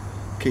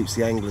 Keeps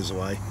the anglers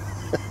away.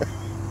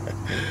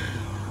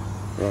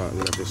 Right, I'm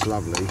gonna have this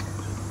lovely.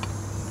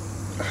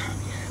 Oh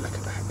yeah, look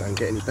at that. Don't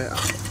get any better.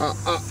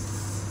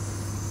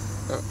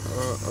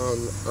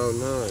 Oh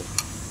no.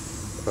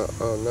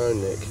 Oh no,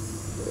 Nick.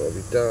 What have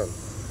you done?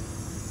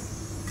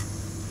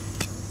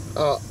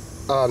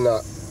 Oh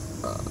no.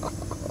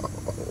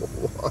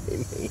 Why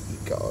me,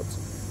 God?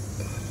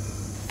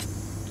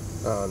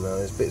 Oh no,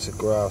 there's bits of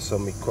grass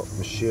on me croque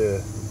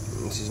monsieur.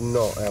 This is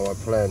not how I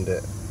planned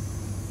it.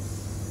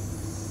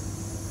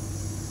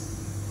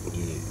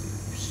 You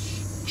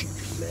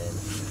stupid man.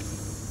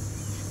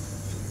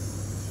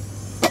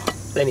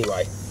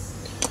 Anyway,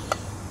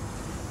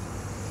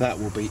 that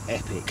will be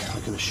epic, I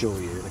can assure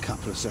you, in a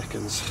couple of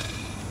seconds.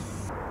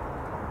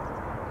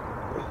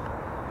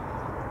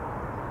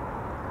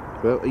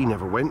 Well, he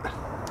never went.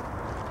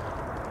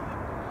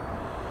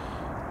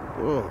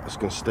 Oh, it's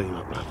going to steam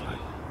up lovely.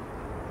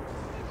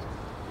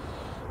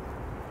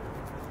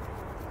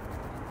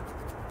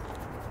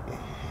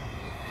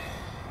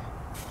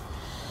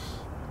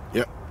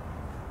 Yep.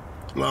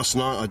 Last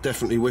night I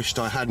definitely wished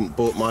I hadn't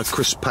bought my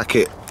crisp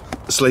packet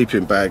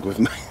sleeping bag with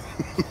me.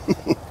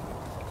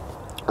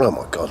 Oh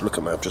my God, look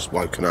at me, I've just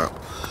woken up.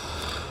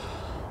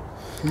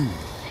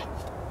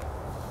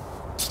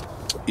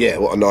 Yeah,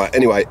 what a night.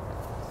 Anyway,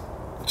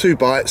 2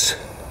 bites,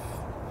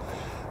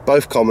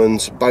 both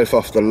commons, both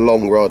off the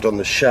long rod on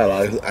the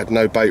shallow. Had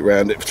no bait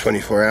round it for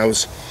 24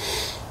 hours.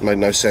 Made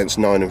no sense,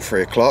 9 and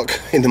 3 o'clock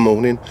in the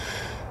morning.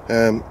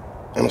 And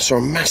I saw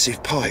a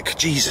massive pike.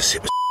 Jesus,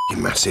 it was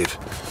massive.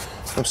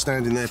 I'm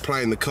standing there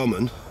playing the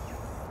common,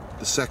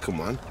 the second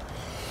one.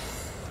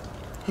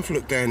 I've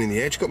looked down in the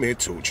edge, got my head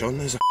torch on.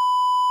 There's a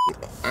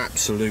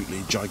absolutely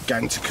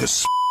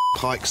giganticus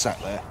pike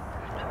sat there.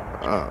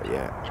 Oh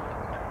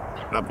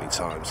yeah, lovely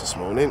times this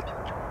morning.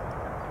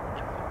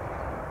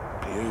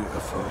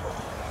 Beautiful.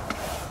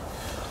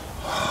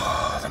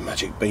 Oh, the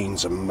magic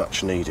beans are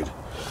much needed.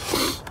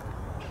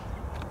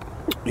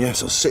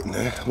 Yes, I was sitting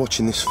there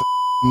watching this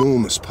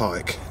enormous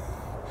pike,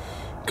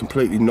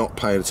 completely not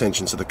paying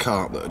attention to the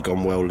carp that had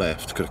gone well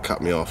left. Could have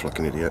cut me off like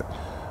an idiot.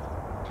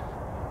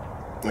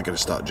 I'm going to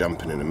start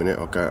jumping in a minute.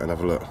 I'll go out and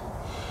have a look.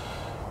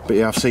 But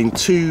yeah, I've seen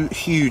 2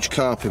 huge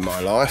carp in my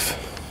life.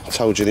 I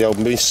told you the old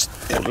lens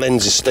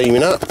is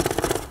steaming up.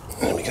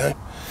 There we go.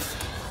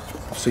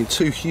 I've seen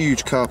 2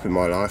 huge carp in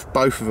my life,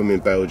 both of them in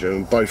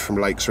Belgium, both from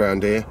lakes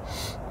around here.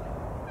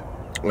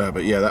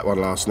 But yeah, that one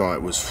last night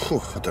was,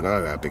 I don't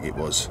know how big it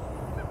was.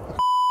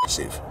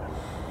 Massive.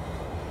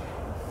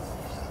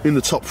 In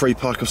the top 3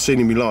 pike I've seen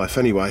in my life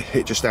anyway.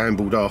 It just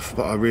ambled off,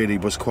 but I really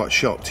was quite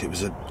shocked. It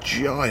was a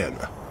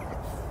giant.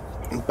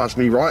 It buzzed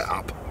me right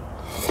up.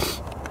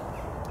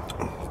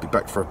 I'll be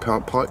back for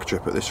a pike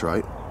trip at this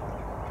rate.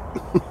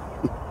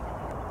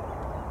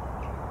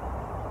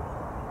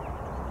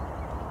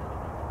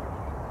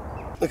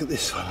 Look at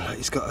this one,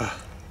 he's got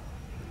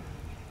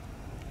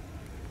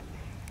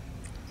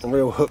a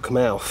real hook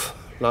mouth,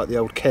 like the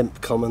old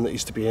Kemp common that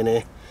used to be in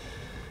here.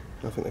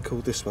 I think they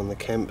called this one the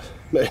Kemp.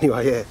 But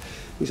anyway, yeah,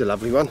 he's a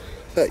lovely one.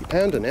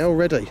 £30 now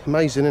already,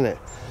 amazing, isn't it?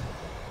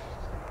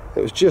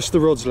 It was just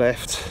the rods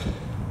left.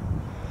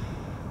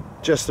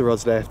 Just the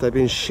rods left. They've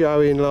been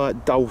showing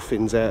like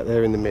dolphins out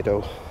there in the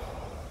middle.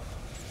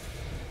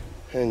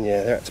 And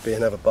yeah, there had to be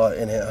another bite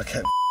in it. I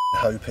kept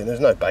hoping. There's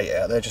no bait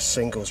out there, just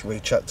singles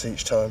rechucked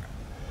each time.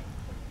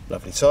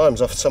 Lovely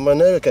times, off somewhere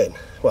new again.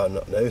 Well,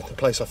 not new, the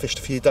place I fished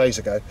a few days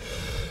ago.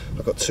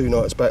 I've got 2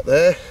 nights back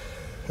there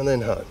and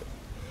then home.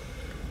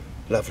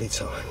 Lovely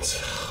times.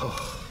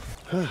 Oh.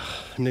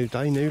 New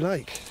day, new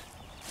lake.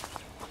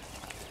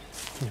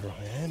 Here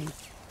I am.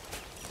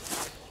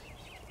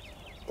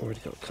 Already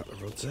got a couple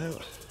of rods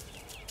out.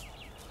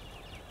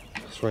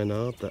 That's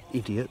Renard, that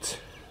idiot.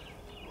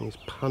 He's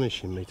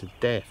punishing me to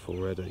death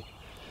already.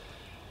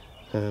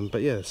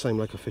 But yeah, the same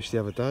lake I fished the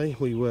other day.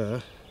 We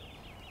were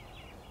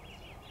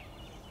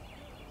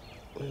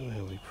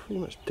pretty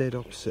much dead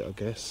opposite, I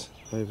guess,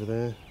 over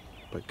there.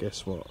 But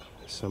guess what?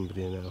 There's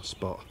somebody in our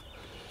spot.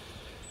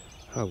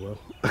 Oh well.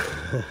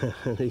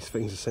 These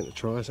things are sent to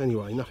try us.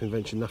 Anyway, nothing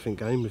ventured, nothing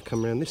gained. We've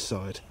come around this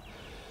side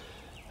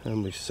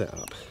and we've set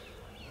up.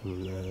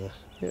 And yeah,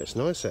 it's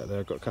nice out there.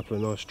 I've got a couple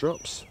of nice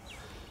drops.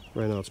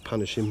 Renard's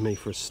punishing me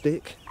for a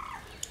stick.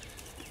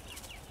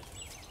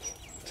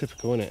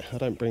 Typical, isn't it? I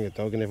don't bring a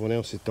dog and everyone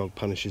else's dog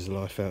punishes the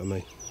life out of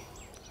me.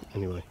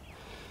 Anyway,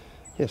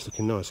 yeah, it's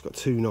looking nice. Got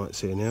 2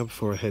 nights here now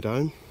before I head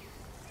home.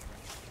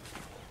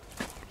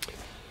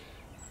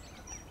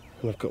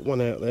 And I've got one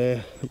out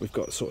there that we've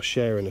got sort of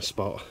sharing a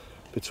spot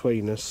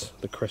between us,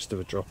 the crest of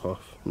a drop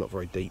off, not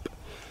very deep.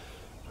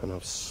 And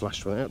I've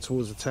slashed one out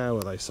towards the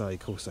tower, they say.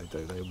 Of course they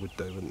do, they would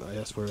do, wouldn't they?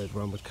 That's where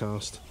everyone would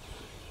cast.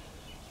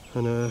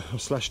 And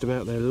I've slashed them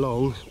out there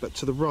long, but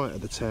to the right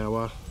of the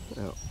tower,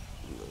 out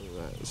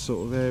that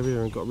sort of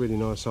area, and got really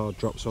nice hard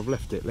drops. So I've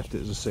left it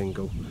as a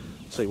single.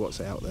 See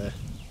what's out there.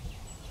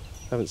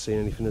 Haven't seen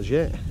anything as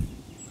yet.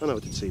 I know I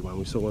did see one,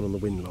 we saw one on the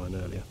wind line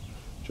earlier,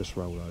 just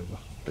roll over.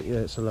 But yeah,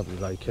 it's a lovely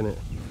lake, isn't it?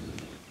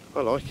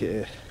 I like it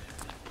here.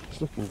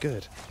 It's looking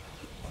good.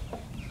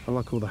 I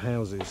like all the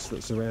houses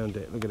that surround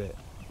it. Look at it.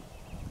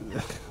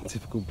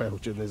 Typical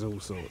Belgian, there's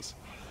all sorts.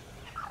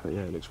 But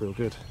yeah, it looks real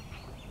good.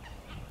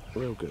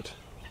 Real good.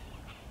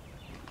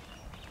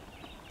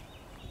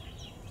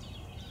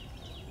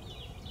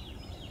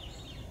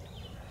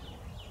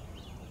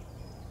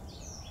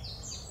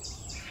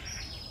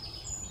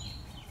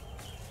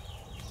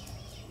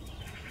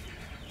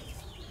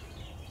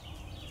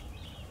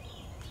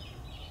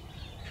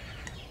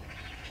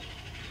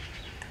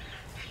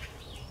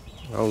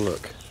 Oh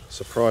look,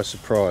 surprise,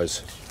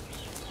 surprise.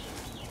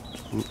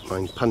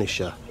 My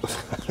punisher.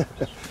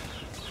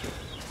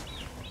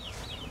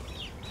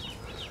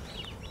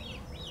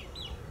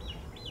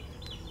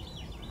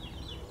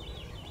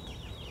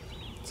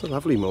 It's a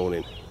lovely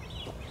morning.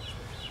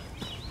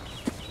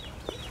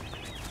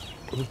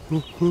 Let's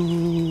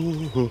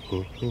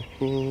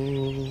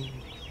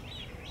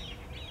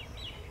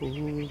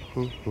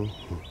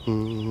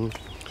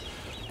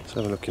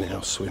have a look in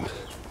our swim.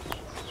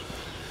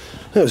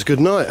 That was a good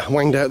night. I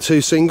wanged out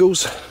 2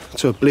 singles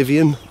to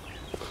oblivion.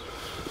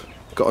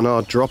 Got an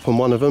hard drop on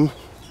one of them.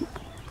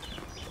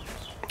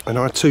 And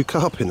I had 2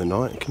 carp in the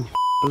night. Can you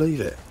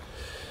believe it?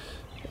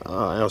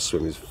 Ah, our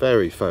swim is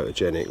very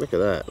photogenic. Look at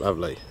that,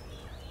 lovely.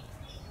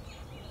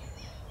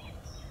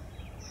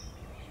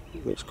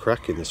 It looks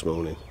cracking this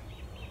morning.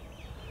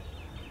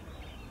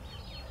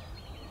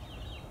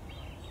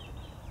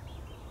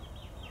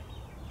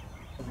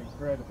 That was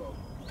incredible.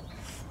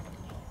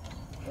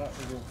 That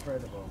was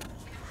incredible.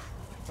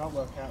 Can't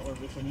work out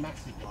whether it's a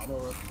massive one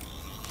or a...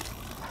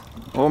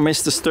 Or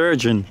Mr.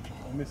 Sturgeon.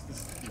 Or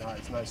Mr. No,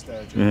 it's no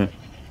sturgeon. Yeah.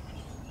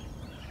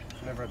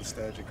 I've never had a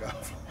sturgeon go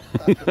off.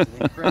 That was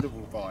an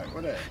incredible bite,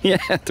 wasn't it? Yeah,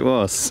 it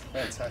was.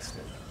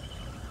 Fantastic.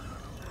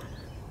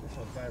 This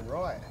one's going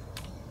right.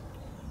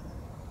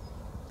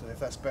 Don't know if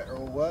that's better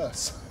or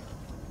worse.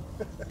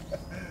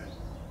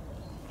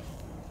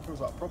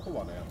 Feels like a proper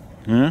one out.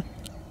 Yeah.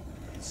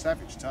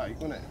 Savage take,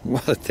 wasn't it?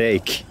 What a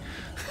take.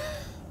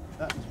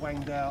 That was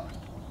wanged out.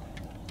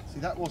 See,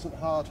 that wasn't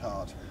hard.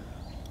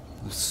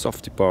 The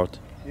softy part.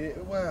 Yeah,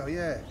 well,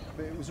 yeah,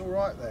 but it was all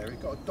right there.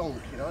 It got a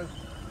donk, you know.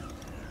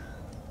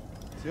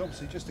 See,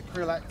 obviously, just a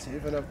krill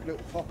active and a little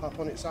pop up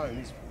on its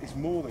own is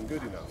more than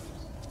good enough.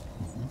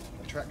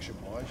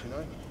 Attraction-wise, you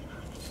know.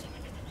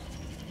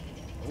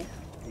 Oh,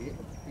 he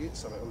hit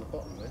something on the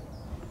bottom there.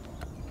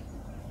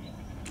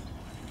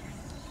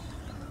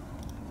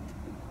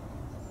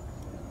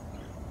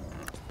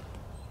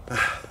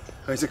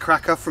 There's a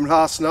cracker from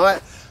last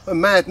night. A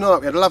mad night.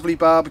 We had a lovely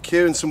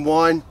barbecue and some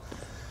wine.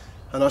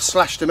 And I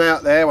slashed them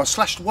out there. I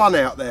slashed one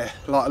out there,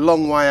 like a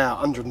long way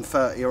out,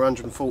 130 or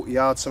 140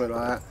 yards, something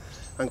like that,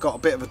 and got a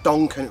bit of a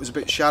donk, and it was a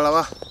bit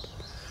shallower.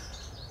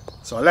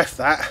 So I left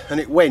that, and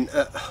it went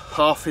at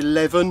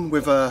 11:30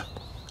 with a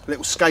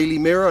little scaly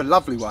mirror, a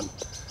lovely one.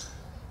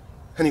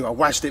 Anyway, I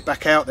wazzed it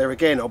back out there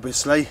again,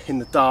 obviously, in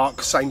the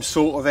dark, same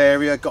sort of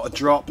area, got a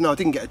drop. No, I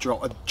didn't get a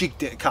drop. I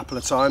jigged it a couple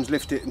of times,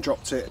 lifted it and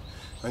dropped it,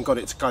 and got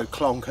it to go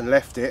clonk and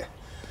left it.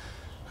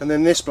 And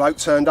then this bloke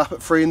turned up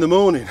at 3 in the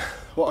morning.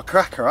 What a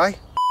cracker, eh?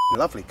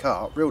 Lovely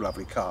carp, real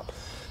lovely carp.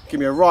 Give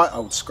me a right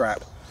old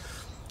scrap.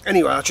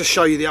 Anyway, I'll just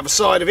show you the other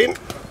side of him.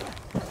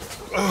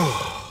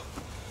 Oh.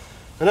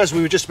 And as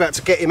we were just about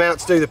to get him out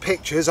to do the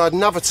pictures, I had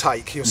another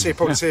take. You'll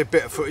probably see a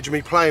bit of footage of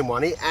me playing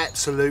one. It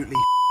absolutely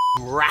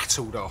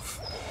rattled off.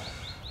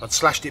 I'd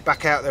slashed it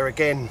back out there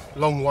again,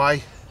 long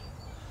way.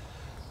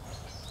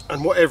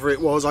 And whatever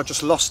it was, I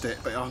just lost it.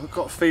 But I've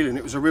got a feeling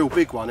it was a real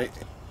big one. I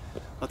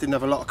didn't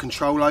have a lot of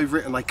control over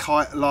it, and they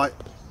kite like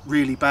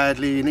really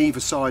badly, and either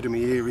side of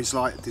me here is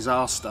like a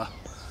disaster.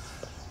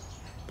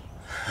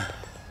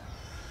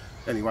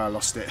 Anyway, I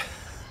lost it,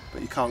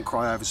 but you can't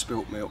cry over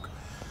spilt milk.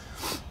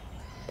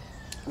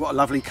 What a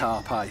lovely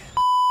carp, eh?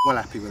 Well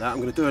happy with that. I'm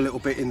going to do a little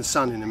bit in the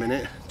sun in a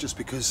minute, just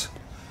because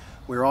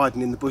we're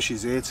hiding in the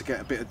bushes here to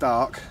get a bit of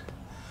dark,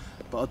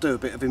 but I'll do a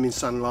bit of him in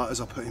sunlight as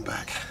I put him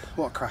back.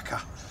 What a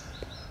cracker.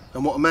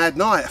 And what a mad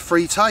night,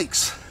 3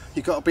 takes.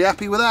 You've got to be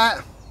happy with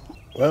that.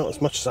 Well,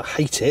 as much as I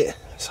hate it,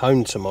 it's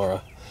home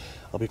tomorrow.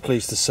 I'll be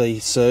pleased to see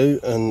Sue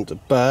and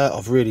Bert.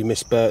 I've really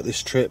missed Bert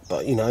this trip,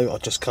 but you know, I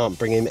just can't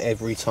bring him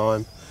every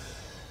time.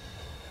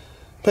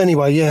 But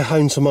anyway, yeah,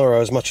 home tomorrow.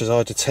 As much as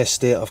I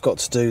detest it, I've got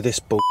to do this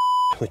bull,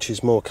 which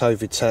is more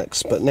COVID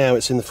tax, but now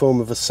it's in the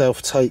form of a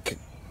self-take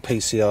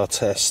PCR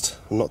test.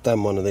 I've not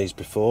done one of these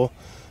before.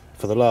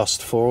 For the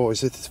last 4,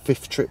 is it the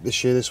 5th trip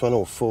this year, this one,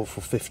 or 4th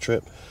or 5th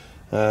trip?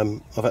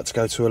 I've had to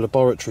go to a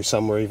laboratory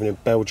somewhere, even in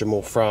Belgium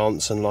or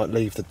France, and like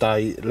leave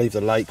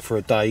the lake for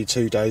a day,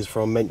 2 days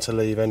before I'm meant to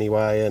leave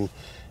anyway, and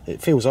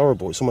it feels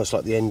horrible. It's almost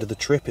like the end of the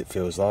trip, it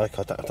feels like.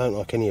 I don't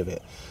like any of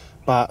it.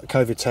 But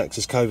COVID tax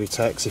is COVID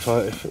tax. If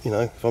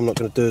I'm not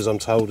going to do as I'm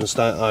told and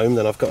stay at home,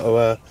 then I've got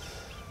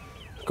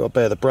to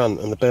bear the brunt,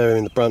 and the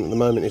bearing the brunt at the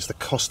moment is the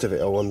cost of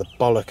it all, and the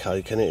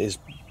bollock, and it is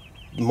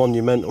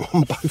monumental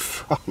on both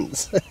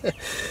fronts.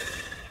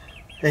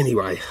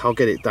 Anyway, I'll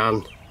get it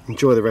done.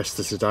 Enjoy the rest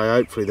of today.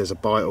 Hopefully there's a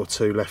bite or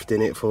 2 left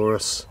in it for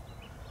us.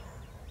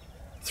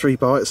 3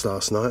 bites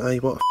last night, eh?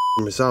 What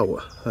a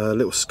result. A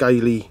little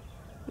scaly,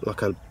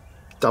 like a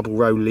double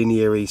row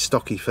linear-y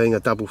stocky thing, a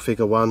double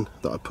figure one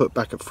that I put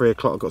back at 3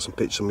 o'clock. I've got some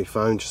pictures on my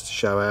phone just to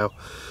show how.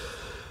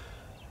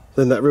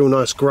 Then that real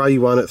nice grey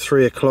one at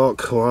 3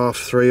 o'clock or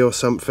 3:30 or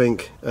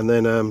something. And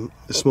then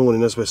this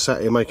morning, as we're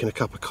sat here making a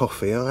cup of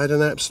coffee, I had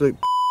an absolute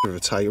of a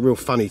take, a real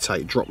funny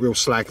take, dropped real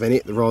slag, then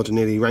hit the rod and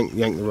nearly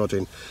yanked the rod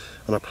in.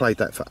 And I played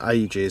that for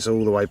ages,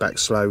 all the way back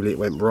slowly. It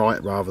went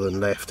right rather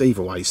than left.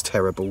 Either way is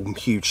terrible.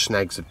 Huge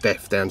snags of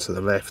death down to the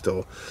left,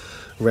 or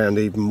around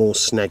even more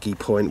snaggy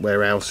point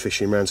where I was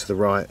fishing round to the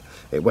right.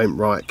 It went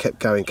right, kept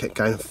going,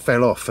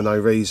 fell off for no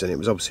reason. It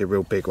was obviously a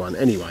real big one.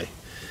 Anyway,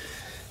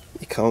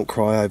 you can't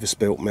cry over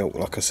spilt milk,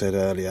 like I said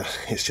earlier.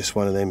 It's just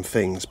one of them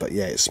things. But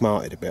yeah, it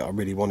smarted a bit. I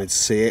really wanted to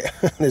see it.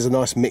 There's a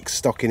nice mixed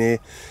stock in here,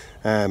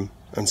 and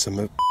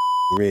some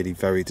really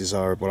very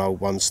desirable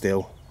old ones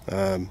still.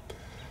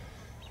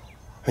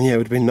 And yeah, it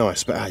would have been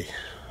nice, but hey,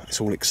 it's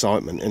all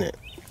excitement, isn't it?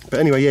 But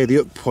anyway, yeah, the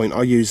hook point,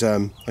 I use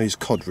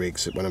cod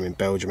rigs when I'm in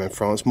Belgium and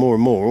France, more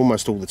and more,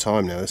 almost all the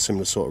time now. A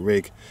similar sort of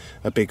rig,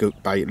 a big hook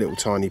bait, little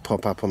tiny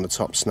pop up on the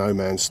top,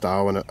 snowman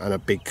style, and a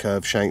big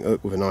curved shank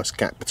hook with a nice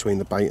gap between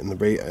the bait and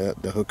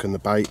the hook and the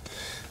bait,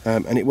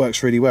 and it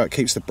works really well. It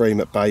keeps the bream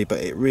at bay,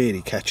 but it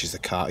really catches the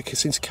carp. It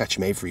seems to catch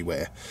them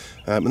everywhere,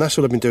 and that's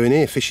what I've been doing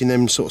here, fishing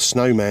them sort of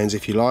snowmans,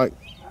 if you like,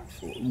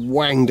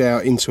 wanged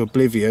out into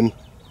oblivion,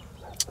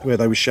 where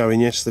they were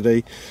showing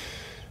yesterday,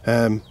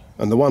 and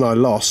the one I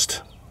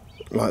lost,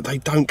 like, they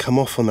don't come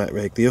off on that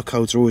rig. The hook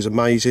holds are always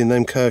amazing.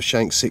 Them curved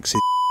shank 6s,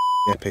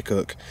 epic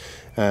hook,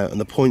 and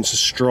the points are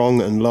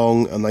strong and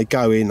long, and they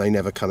go in, they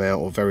never come out,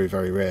 or very,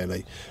 very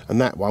rarely.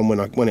 And that one,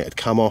 when it had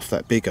come off,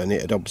 that big one,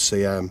 it had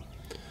obviously, I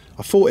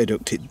thought it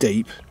hooked it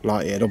deep,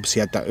 like it had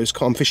obviously had that.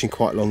 I'm fishing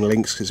quite long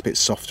links because it's a bit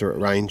softer at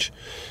range,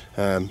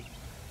 and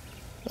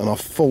I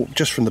thought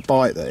just from the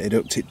bite that it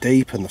hooked it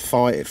deep, and the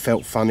fight, it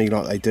felt funny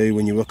like they do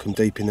when you hook them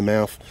deep in the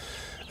mouth.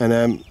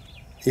 And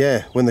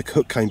yeah, when the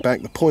hook came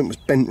back, the point was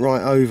bent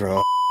right over.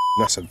 Oh,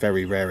 that's a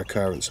very rare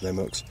occurrence of them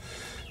hooks.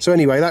 So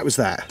anyway, that was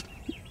that.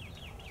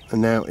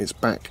 And now it's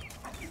back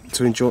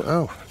to enjoy.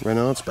 Oh,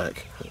 Renard's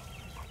back.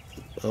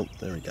 Oh,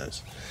 there he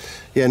goes.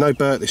 Yeah, no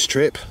Bert this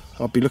trip.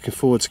 I'll be looking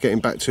forward to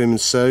getting back to him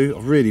and Sue.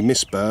 I really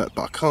miss Bert,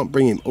 but I can't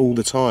bring him all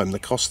the time. The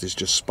cost is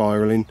just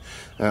spiralling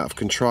out of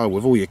control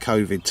with all your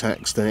COVID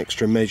tax and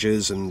extra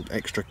measures and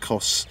extra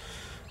costs.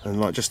 And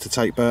like, just to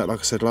take Bert, like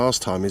I said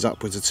last time, is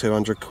upwards of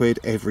 200 quid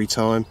every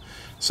time.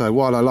 So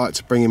while I like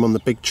to bring him on the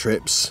big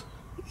trips,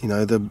 you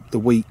know, the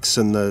weeks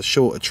and the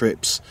shorter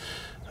trips,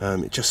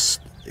 it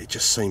just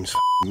seems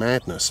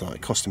madness,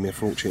 like costing me a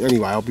fortune.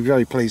 Anyway, I'll be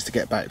very pleased to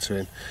get back to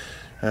him.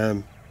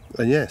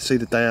 And yeah, see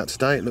the day out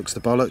today. It looks the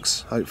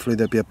bollocks. Hopefully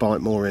there'll be a bite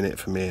more in it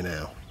for me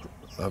now.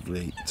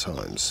 Lovely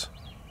times.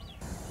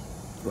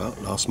 Well,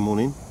 last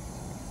morning,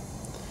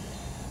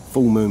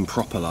 full moon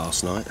proper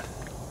last night,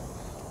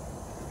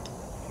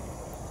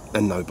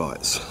 and no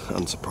bites,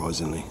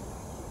 unsurprisingly.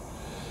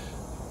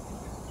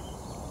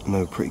 And they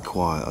were pretty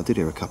quiet. I did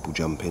hear a couple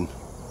jumping,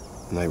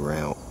 and they were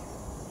out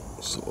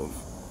sort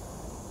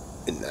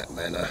of in that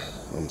manner.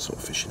 I'm sort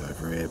of fishing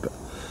over here, but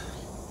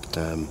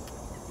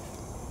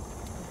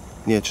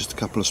yeah, just a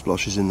couple of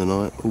splashes in the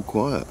night, all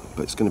quiet.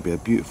 But it's going to be a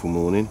beautiful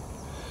morning.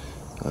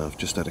 I've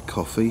just had a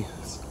coffee.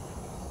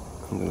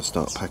 I'm going to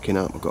start packing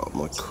up. I'm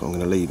going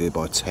to leave here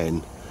by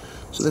 10.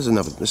 So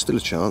there's still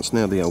a chance.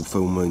 Now the old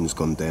full moon's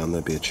gone down,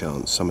 there'll be a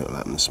chance. Something will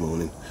happen this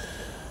morning,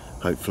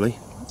 hopefully.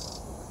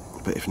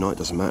 But if not, it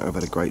doesn't matter. I've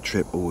had a great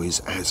trip,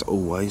 as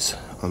always.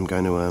 I'm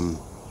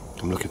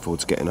looking forward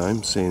to getting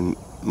home, seeing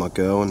my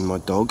girl and my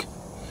dog.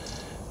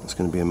 It's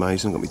going to be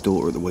amazing. I've got my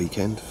daughter at the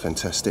weekend,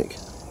 fantastic.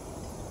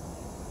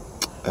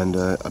 And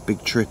a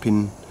big trip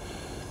in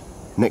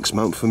next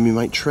month for me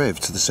mate Trev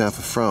to the south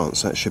of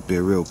France. That should be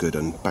a real good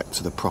one, back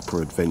to the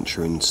proper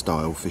adventuring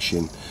style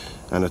fishing,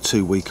 and a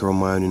 2-weeker on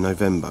my own in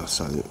November,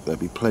 so there'll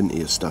be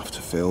plenty of stuff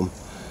to film.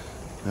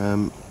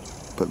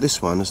 But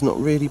this one has not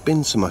really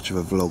been so much of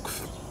a vlog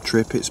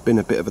trip, it's been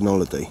a bit of an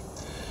holiday.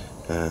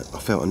 I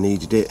felt I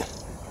needed it,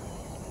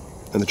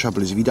 and the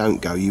trouble is if you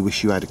don't go you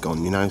wish you had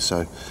gone, you know,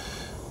 so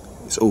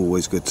it's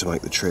always good to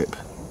make the trip.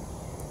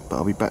 But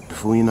I'll be back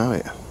before you know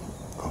it.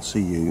 I'll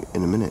see you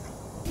in a minute.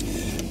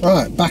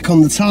 Right, back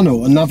on the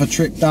tunnel, another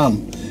trip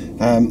done.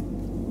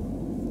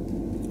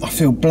 I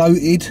feel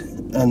bloated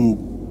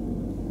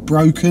and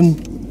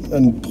broken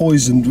and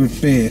poisoned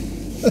with beer.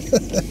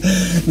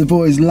 The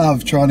boys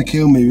love trying to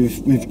kill me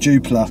with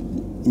Dupla,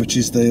 which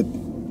is the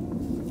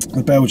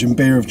Belgian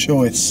beer of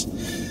choice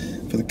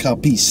for the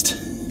Carpiste.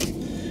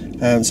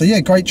 So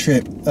yeah, great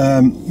trip.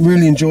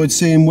 Really enjoyed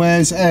seeing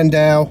Wes and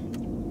Al.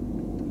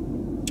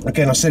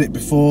 Again, I said it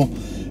before,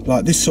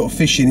 like this sort of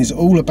fishing is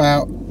all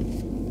about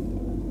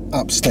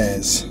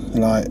upstairs.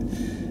 Like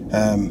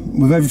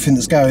with everything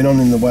that's going on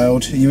in the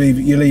world,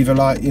 you'll either,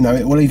 like, you know,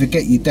 it will either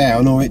get you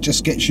down or it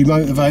just gets you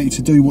motivated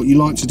to do what you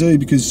like to do,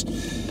 because,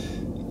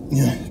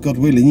 you know, God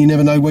willing, you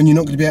never know when you're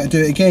not going to be able to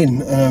do it again,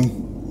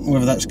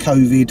 whether that's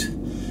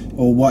COVID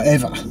or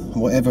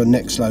whatever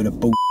next load of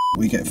bull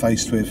we get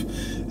faced with.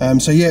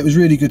 So yeah, it was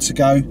really good to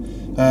go.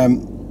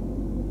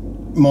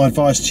 My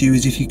advice to you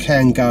is, if you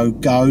can go,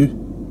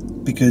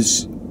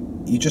 because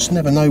you just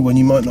never know when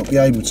you might not be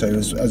able to,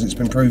 as it's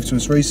been proved to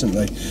us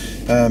recently.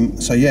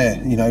 So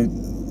yeah, you know,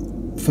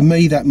 for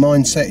me that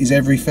mindset is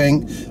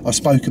everything. I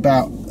spoke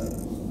about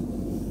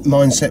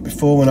mindset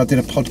before when I did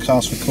a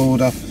podcast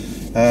recorder,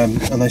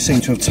 and they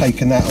seem to have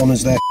taken that on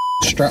as their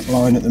strap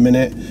line at the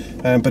minute,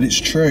 but it's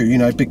true. You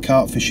know, big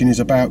carp fishing is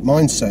about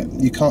mindset.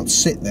 You can't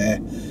sit there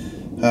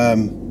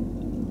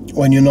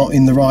when you're not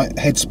in the right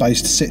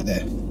headspace to sit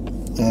there.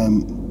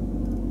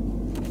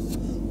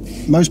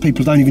 Most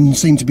people don't even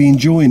seem to be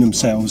enjoying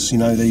themselves, you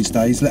know, these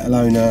days, let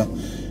alone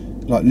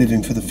like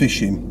living for the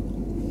fishing.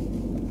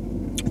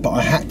 But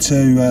I had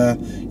to,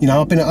 you know,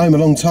 I've been at home a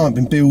long time,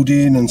 been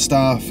building and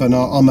stuff, and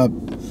I'm a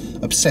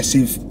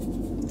obsessive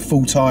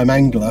full-time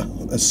angler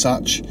as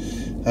such,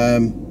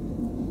 and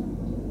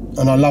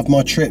I love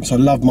my trips. I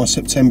love my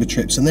September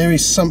trips, and there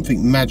is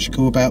something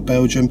magical about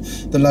Belgium,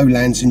 the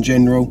lowlands in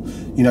general.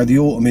 You know, the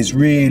autumn is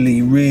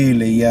really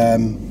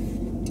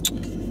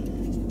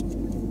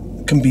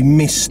can be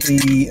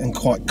misty and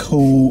quite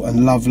cool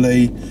and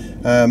lovely,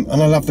 and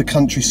I love the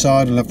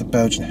countryside. I love the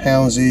Belgian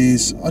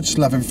houses. I just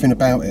love everything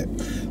about it.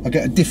 I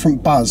get a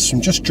different buzz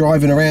from just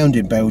driving around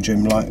in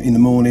Belgium, like in the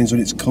mornings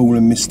when it's cool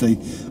and misty.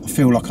 I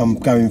feel like I'm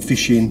going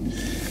fishing.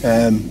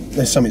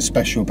 There's something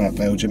special about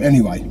Belgium.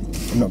 Anyway,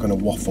 I'm not going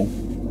to waffle.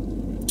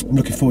 I'm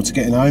looking forward to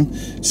getting home,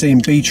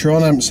 seeing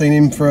Beatron. I haven't seen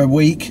him for a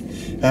week.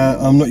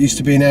 I'm not used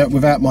to being out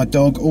without my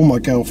dog or my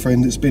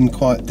girlfriend. It's been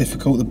quite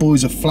difficult. The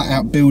boys are flat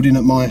out building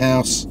at my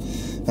house,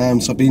 so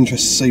I'll be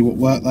interested to see what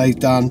work they've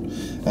done.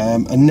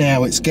 And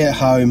now it's get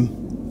home.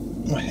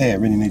 My hair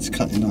really needs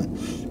cutting, doesn't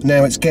it?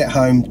 Now it's get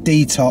home,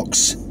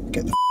 detox,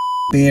 get the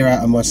beer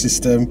out of my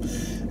system.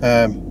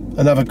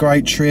 Another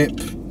great trip.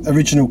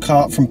 Original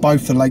carp from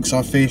both the lakes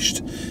I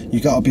fished.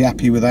 You got to be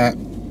happy with that.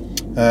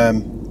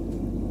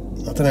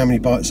 I don't know how many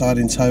bites I had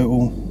in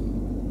total.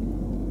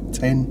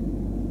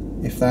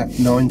 10, if that,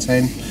 9,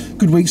 10.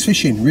 Good week's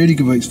fishing, really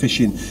good week's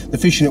fishing. The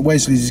fishing at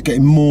Wesley's is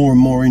getting more and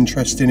more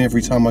interesting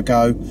every time I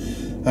go.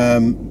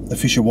 The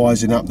fish are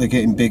wising up, they're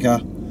getting bigger.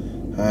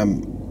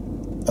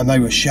 And they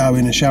were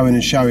showing and showing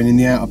and showing in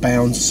the out of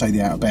bounds. I say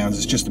the out of bounds,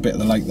 it's just a bit of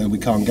the lake there we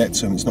can't get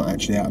to them, it's not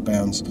actually out of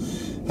bounds.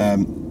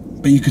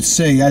 But you could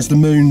see as the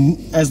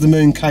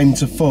moon came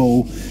to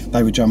full,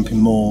 they were jumping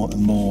more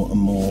and more and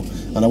more,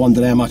 and I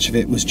wondered how much of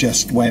it was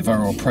just weather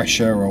or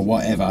pressure or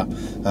whatever,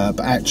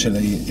 but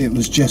actually it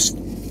was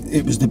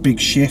the big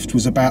shift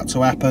was about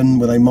to happen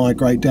where they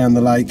migrate down the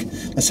lake.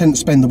 They tend to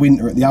spend the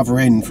winter at the other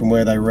end from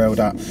where they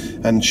railed up,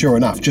 and sure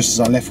enough, just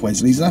as I left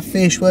Wesley's, the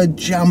fish were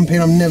jumping.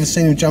 I've never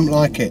seen them jump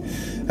like it.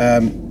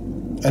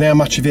 And how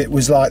much of it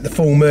was like the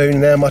full moon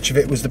and how much of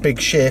it was the big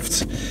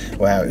shift?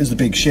 Well, it was the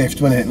big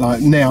shift, wasn't it? Like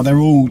now they're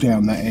all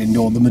down that end,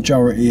 or the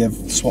majority of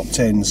swap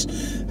 10s,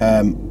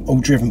 all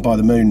driven by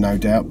the moon, no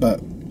doubt. But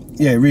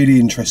yeah,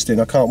 really interesting.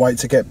 I can't wait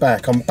to get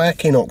back. I'm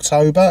back in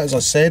October, as I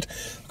said.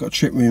 I've got a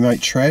trip with my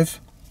mate Trev.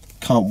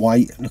 Can't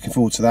wait. Looking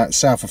forward to that.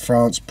 South of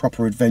France,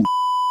 proper adventure.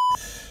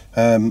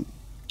 And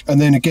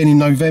then again in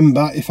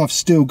November, if I've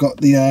still got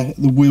the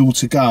will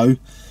to go.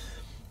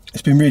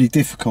 It's been really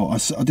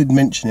difficult. I did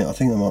mention it, I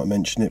think I might have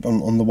mentioned it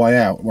on the way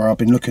out, where I've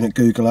been looking at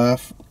Google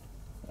Earth,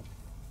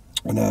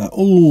 and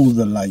all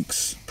the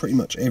lakes, pretty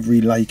much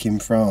every lake in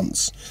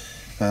France,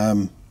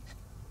 had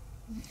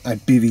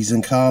bivvies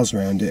and cars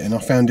around it, and I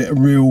found it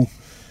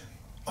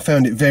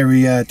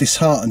very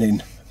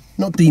disheartening.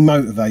 Not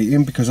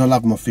demotivating, because I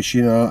love my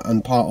fishing,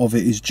 and part of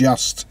it is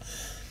just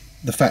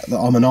the fact that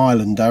I'm an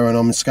islander and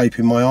I'm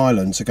escaping my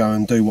island to go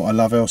and do what I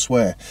love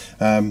elsewhere.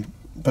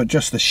 but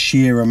just the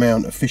sheer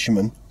amount of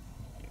fishermen,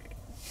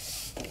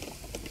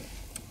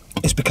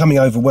 it's becoming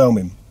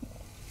overwhelming,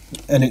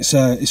 and it's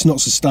not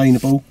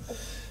sustainable.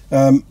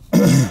 And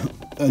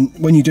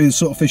when you do the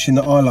sort of fishing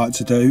that I like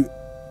to do,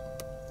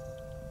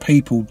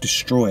 people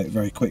destroy it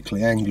very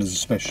quickly, anglers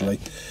especially.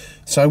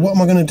 So what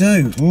am I going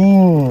to do?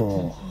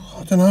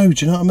 I don't know,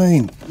 do you know what I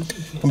mean?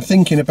 I'm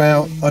thinking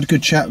about, I had a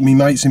good chat with my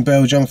mates in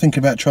Belgium. I'm thinking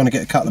about trying to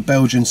get a couple of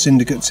Belgian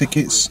syndicate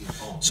tickets,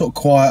 sort of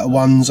quieter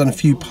ones, and a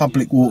few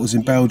public waters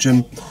in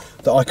Belgium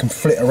that I can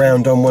flit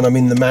around on when I'm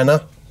in the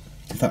manor,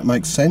 if that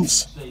makes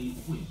sense.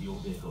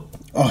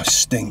 Oh, I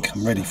stink.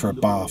 I'm ready for a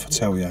bath, I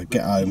tell you.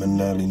 Get home and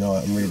early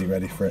night, I'm really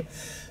ready for it.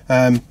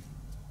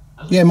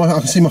 Yeah, I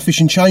can see my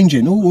fishing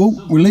changing.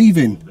 Oh, we're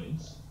leaving.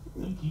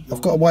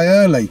 I've got away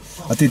early.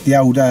 I did the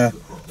old,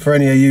 for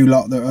any of you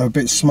lot that are a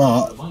bit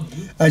smart,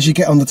 as you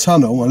get on the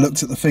tunnel, I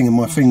looked at the thing, and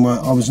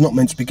I was not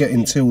meant to be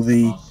getting till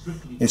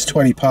it's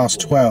 20 past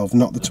 12,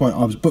 not the 20,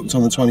 I was booked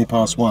on the 20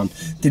 past 1.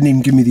 Didn't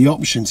even give me the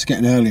option to get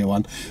an earlier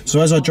one.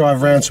 So as I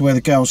drive around to where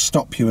the girls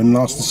stop you and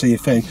ask to see your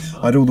thing,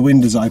 I had all the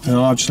windows open, and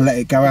I just let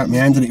it go out my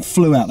hand, and it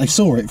flew out. They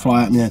saw it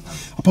fly out my hand.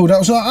 I pulled out, I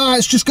was like, oh,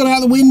 it's just gone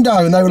out the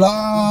window, and they were like,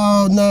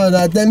 oh,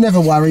 no, they'll never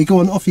worry, go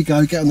on, off you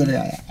go, get on the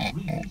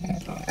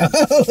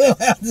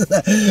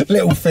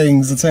little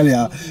things, I tell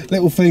you,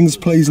 little things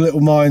please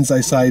little minds,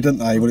 they say, don't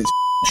they? Well, it's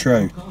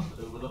true.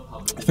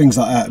 Things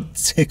like that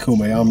tickle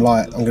me. I'm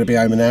going to be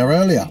home an hour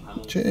earlier.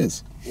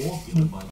 Cheers.